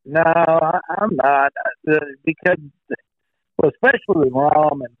 No, I'm not. Because, well, especially with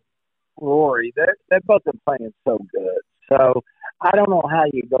Rom and Rory, they're both been playing so good. So I don't know how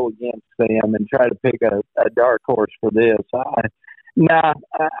you go against them and try to pick a dark horse for this. I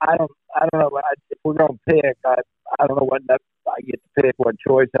don't know. If we're going to pick, I don't know what I get to pick, what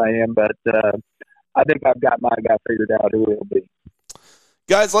choice I am, but I think I've got my guy figured out who it'll be.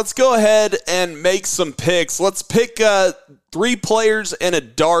 Guys, let's go ahead and make some picks. Let's pick 3 players and a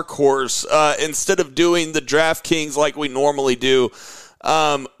dark horse instead of doing the DraftKings like we normally do.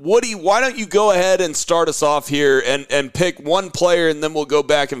 Woody, why don't you go ahead and start us off here and pick one player, and then we'll go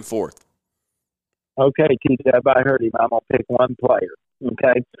back and forth. Okay, T-Dub, I heard him. I'm going to pick one player,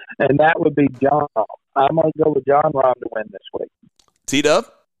 okay? And that would be John. I'm going to go with John Rahm to win this week. T-Dub?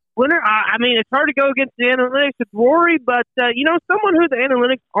 Winner, I mean, it's hard to go against the analytics with Rory, but, someone who the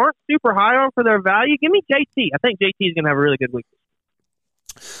analytics aren't super high on for their value, give me JT. I think JT is going to have a really good week.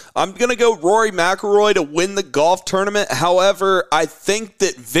 I'm going to go Rory McIlroy to win the golf tournament. However, I think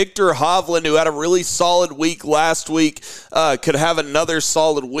that Victor Hovland, who had a really solid week last week, could have another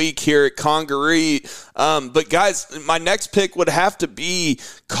solid week here at Congaree. But, guys, my next pick would have to be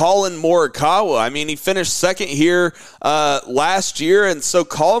Colin Morikawa. I mean, he finished second here last year, and so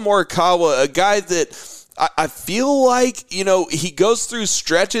Colin Morikawa, a guy that I feel like, he goes through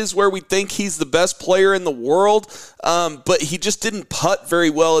stretches where we think he's the best player in the world, but he just didn't putt very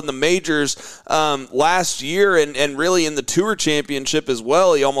well in the majors last year and really in the Tour Championship as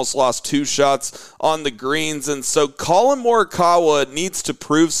well. He almost lost 2 shots on the greens. And so Colin Morikawa needs to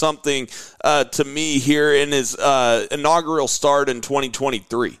prove something to me here in his inaugural start in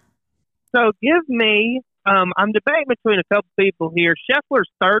 2023. So give me... I'm debating between a couple people here. Scheffler's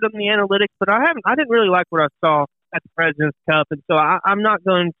third on the analytics, but I didn't really like what I saw at the President's Cup, and so I'm not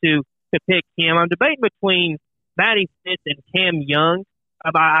going to pick him. I'm debating between Matty Fitz and Cam Young.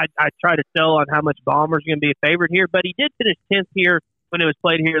 I try to sell on how much Ballmer's going to be a favorite here, but he did finish 10th here when it was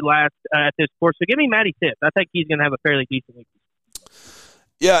played here last at this course. So give me Matty Fitz. I think he's going to have a fairly decent week.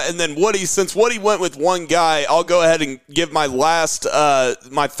 Yeah, and then Woody, since Woody went with one guy, I'll go ahead and give my last,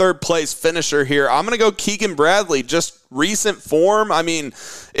 my third place finisher here. I'm going to go Keegan Bradley, just recent form. I mean,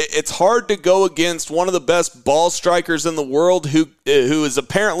 it's hard to go against one of the best ball strikers in the world who is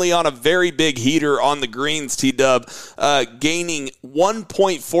apparently on a very big heater on the greens, T-Dub, gaining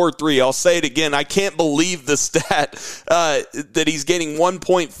 1.43. I'll say it again. I can't believe the stat that he's gaining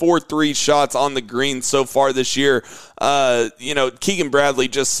 1.43 shots on the greens so far this year. Keegan Bradley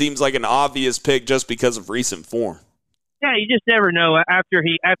just seems like an obvious pick just because of recent form. Yeah, you just never know after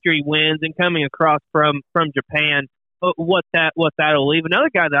he wins and coming across from Japan what that'll leave. Another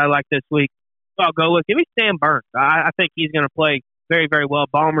guy that I like this week, I'll go with. Give me Sam Burns. I think he's going to play very, very well.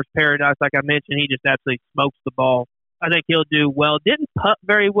 Ballmer's paradise, like I mentioned, he just absolutely smokes the ball. I think he'll do well. Didn't putt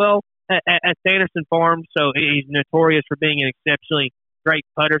very well at Sanderson Farms, so he's notorious for being an exceptionally great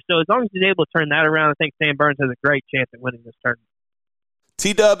putter. So as long as he's able to turn that around, I think Sam Burns has a great chance at winning this tournament.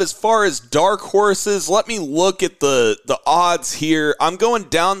 T-Dub, as far as dark horses, let me look at the odds here. I'm going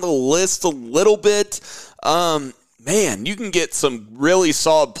down the list a little bit. Man, you can get some really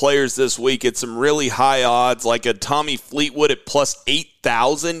solid players this week at some really high odds, like a Tommy Fleetwood at plus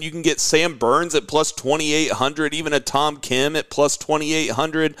 8,000. You can get Sam Burns at plus 2,800, even a Tom Kim at plus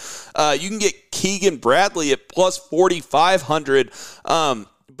 2,800. You can get Keegan Bradley at plus 4,500.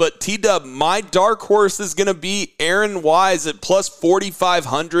 But T-Dub, my dark horse is going to be Aaron Wise at plus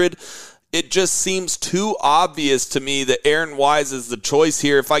 4,500. It just seems too obvious to me that Aaron Wise is the choice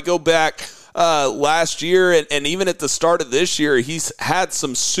here. If I go back last year and even at the start of this year, he's had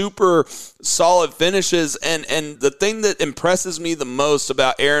some super solid finishes, and the thing that impresses me the most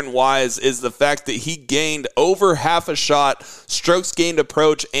about Aaron Wise is the fact that he gained over half a shot, strokes gained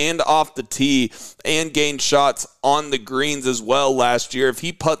approach and off the tee, and gained shots on the greens as well last year. If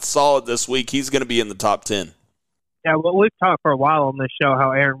he putts solid this week, he's going to be in the top 10. Yeah, well, we've talked for a while on this show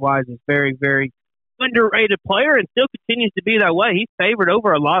how Aaron Wise is very, very underrated player and still continues to be that way. He's favored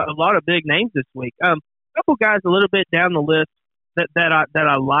over a lot of big names this week. A couple guys a little bit down the list that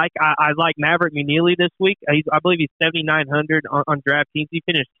I like. I like Maverick McNeely this week. I believe he's 7,900 on DraftKings. He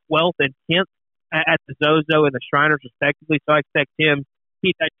finished 12th and 10th at the ZOZO and the Shriners respectively. So I expect him to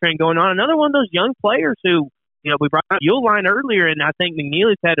keep that trend going on. Another one of those young players who, we brought up Uline earlier, and I think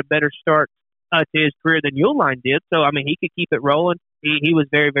McNeely's had a better start to his career than Uline did. So I mean, he could keep it rolling. He was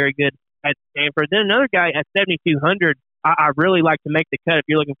very, very good at Stanford. Then another guy at 7,200, I really like to make the cut if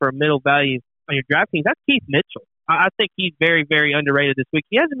you're looking for a middle value on your DraftKings. That's Keith Mitchell. I think he's very, very underrated this week.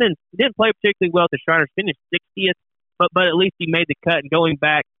 He didn't play particularly well at the Shriners, finished 60th, but at least he made the cut. And going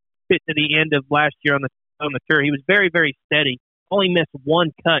back to the end of last year on the tour, he was very, very steady only missed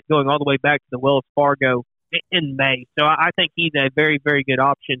one cut going all the way back to the Wells Fargo in May. So I think he's a very, very good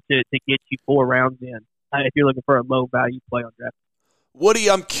option to get you 4 rounds in if you're looking for a low-value play on draft. Woody,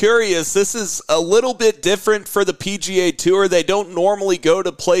 I'm curious. This is a little bit different for the PGA Tour. They don't normally go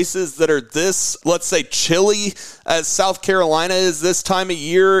to places that are this, let's say, chilly as South Carolina is this time of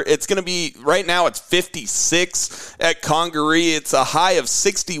year. It's going to be, right now, it's 56 at Congaree. It's a high of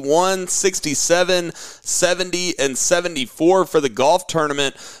 61, 67, 70, and 74 for the golf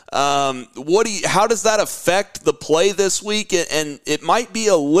tournament. Woody, how does that affect the play this week? And it might be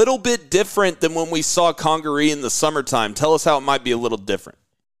a little bit different than when we saw Congaree in the summertime. Tell us how it might be a little different.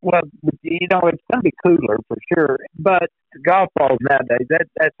 Well, it's going to be cooler for sure, but the golf balls nowadays,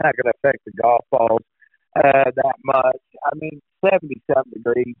 that's not going to affect the golf balls that much. I mean, 70-something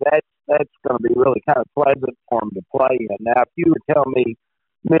degrees, that's going to be really kind of pleasant for them to play in. Now, if you were telling me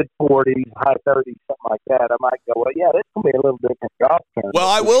mid-40s, high 30s, something like that, I might go, well, yeah, that's going to be a little different golf tournament. Well,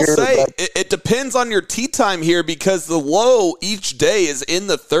 I will say, it depends on your tee time here because the low each day is in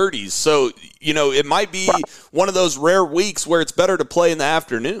the 30s. So, it might be one of those rare weeks where it's better to play in the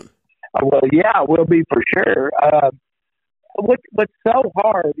afternoon. Well, yeah, it will be for sure. What's so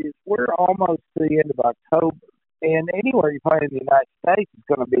hard is we're almost to the end of October, and anywhere you play in the United States is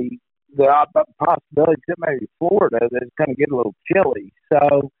going to be the possibility, except maybe Florida, that it's going to get a little chilly.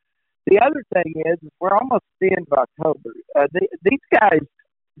 So the other thing is we're almost at the end of October. These guys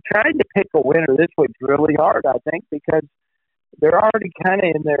trying to pick a winner this week's really hard, I think, because they're already kind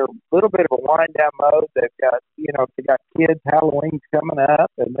of in their little bit of a wind down mode. They've got, they got kids, Halloween's coming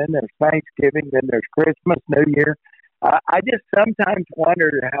up, and then there's Thanksgiving, then there's Christmas, New Year. I just sometimes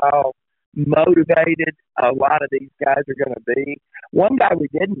wonder how motivated a lot of these guys are going to be. One guy we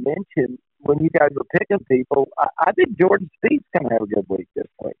didn't mention when you guys were picking people, I think Jordan Spieth's going to have a good week this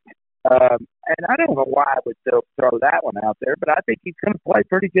week. And I don't know why I would still throw that one out there, but I think he's going to play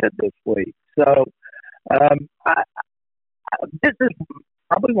pretty good this week. So this is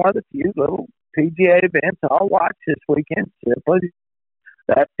probably one of the few little PGA events I'll watch this weekend. Simply,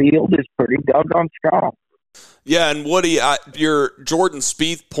 that field is pretty doggone strong. Yeah, and Woody, your Jordan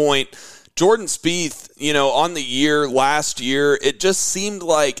Spieth point, Jordan Spieth, on the year, last year, it just seemed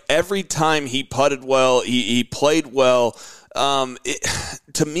like every time he putted well, he played well.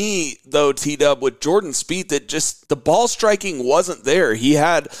 To me, though, T-Dub, with Jordan Spieth, the ball striking wasn't there. He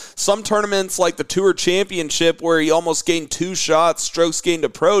had some tournaments like the Tour Championship where he almost gained 2 shots, strokes gained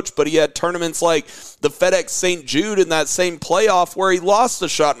approach, but he had tournaments like the FedEx St. Jude in that same playoff where he lost 1.5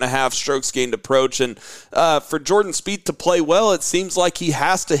 shots, strokes gained approach. And for Jordan Spieth to play well, it seems like he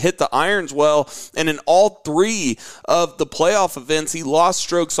has to hit the irons well. And in all 3 of the playoff events, he lost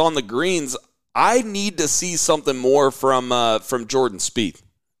strokes on the greens. I need to see something more from Jordan Spieth.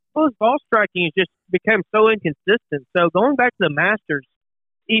 Well, his ball striking has just become so inconsistent. So going back to the Masters,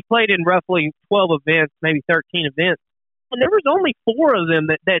 he played in roughly 12 events, maybe 13 events, and there was only 4 of them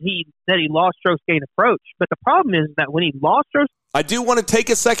that he lost strokes gained approach. But the problem is that when he lost strokes, I do want to take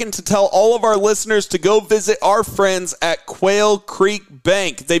a second to tell all of our listeners to go visit our friends at Quail Creek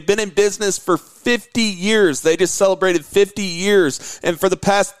Bank. They've been in business for 50 years. They just celebrated 50 years. And for the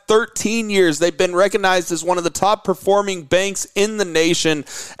past 13 years, they've been recognized as one of the top performing banks in the nation.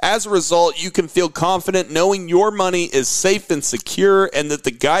 As a result, you can feel confident knowing your money is safe and secure and that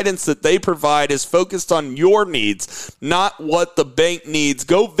the guidance that they provide is focused on your needs, not what the bank needs.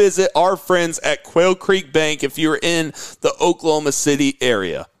 Go visit our friends at Quail Creek Bank if you're in the Oklahoma City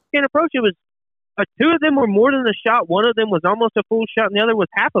area. In approach, it was 2 of them were more than a shot. One of them was almost a full shot, and the other was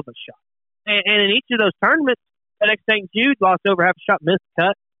half of a shot. And in each of those tournaments, FedEx St. Jude lost over half a shot, missed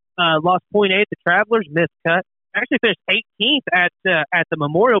cut. Lost 0.8 at the Travelers, missed cut. Actually finished 18th at the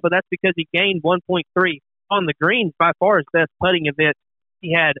Memorial, but that's because he gained 1.3 on the greens, by far his best putting event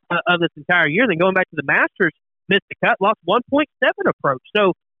he had of this entire year. Then going back to the Masters, missed the cut, lost 1.7 approach.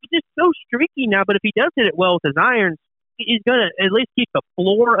 So he's just so streaky now. But if he does hit it well with his irons, he's going to at least keep the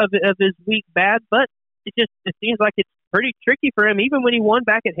floor of his week bad, but it seems like it's pretty tricky for him. Even when he won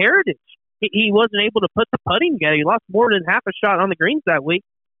back at Heritage, he wasn't able to put the putting together. He lost more than half a shot on the greens that week.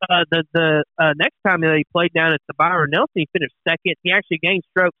 The next time that he played down at the Byron Nelson, he finished second. He actually gained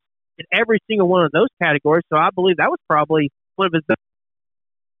strokes in every single one of those categories, so I believe that was probably one of his best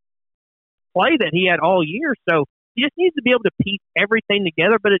play that he had all year. So he just needs to be able to piece everything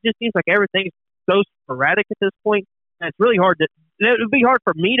together, but it just seems like everything's so sporadic at this point. And it's really hard it would be hard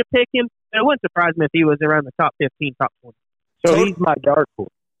for me to pick him. And it wouldn't surprise me if he was around the top 15, top 20. So he's my dark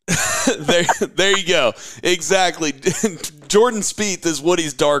horse. There you go. Exactly. Jordan Spieth is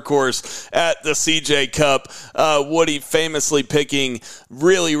Woody's dark horse at the CJ Cup. Woody famously picking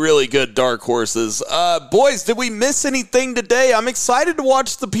really, really good dark horses. Boys, did we miss anything today? I'm excited to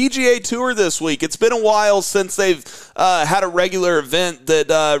watch the PGA Tour this week. It's been a while since they've had a regular event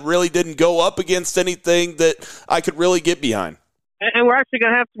that really didn't go up against anything that I could really get behind. And we're actually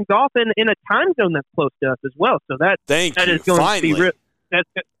going to have some golf in a time zone that's close to us as well. So that is going to be real. That's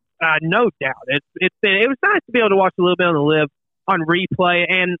no doubt. It was nice to be able to watch a little bit on the live on replay,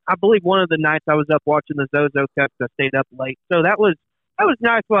 and I believe one of the nights I was up watching the ZOZO Cup, I stayed up late. So that was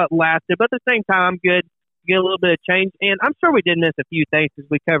nice while it lasted. But at the same time, I'm good to get a little bit of change. And I'm sure we did miss a few things because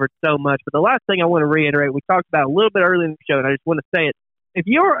we covered so much. But the last thing I want to reiterate, we talked about a little bit earlier in the show, and I just want to say it. If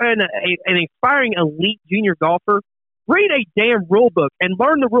you're an aspiring elite junior golfer, read a damn rule book and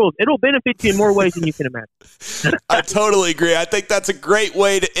learn the rules. It'll benefit you in more ways than you can imagine. I totally agree. I think that's a great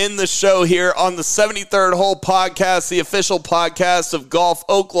way to end the show here on the 73rd Hole Podcast, the official podcast of Golf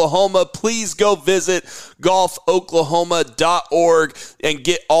Oklahoma. Please go visit golfoklahoma.org and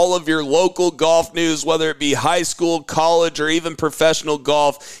get all of your local golf news, whether it be high school, college, or even professional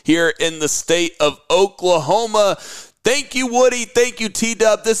golf here in the state of Oklahoma. Thank you, Woody. Thank you,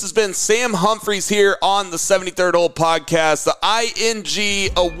 T-Dub. This has been Sam Humphreys here on the 73rd Hole Podcast, the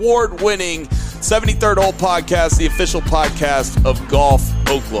ING award-winning 73rd Hole Podcast, the official podcast of Golf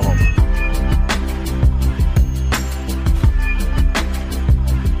Oklahoma.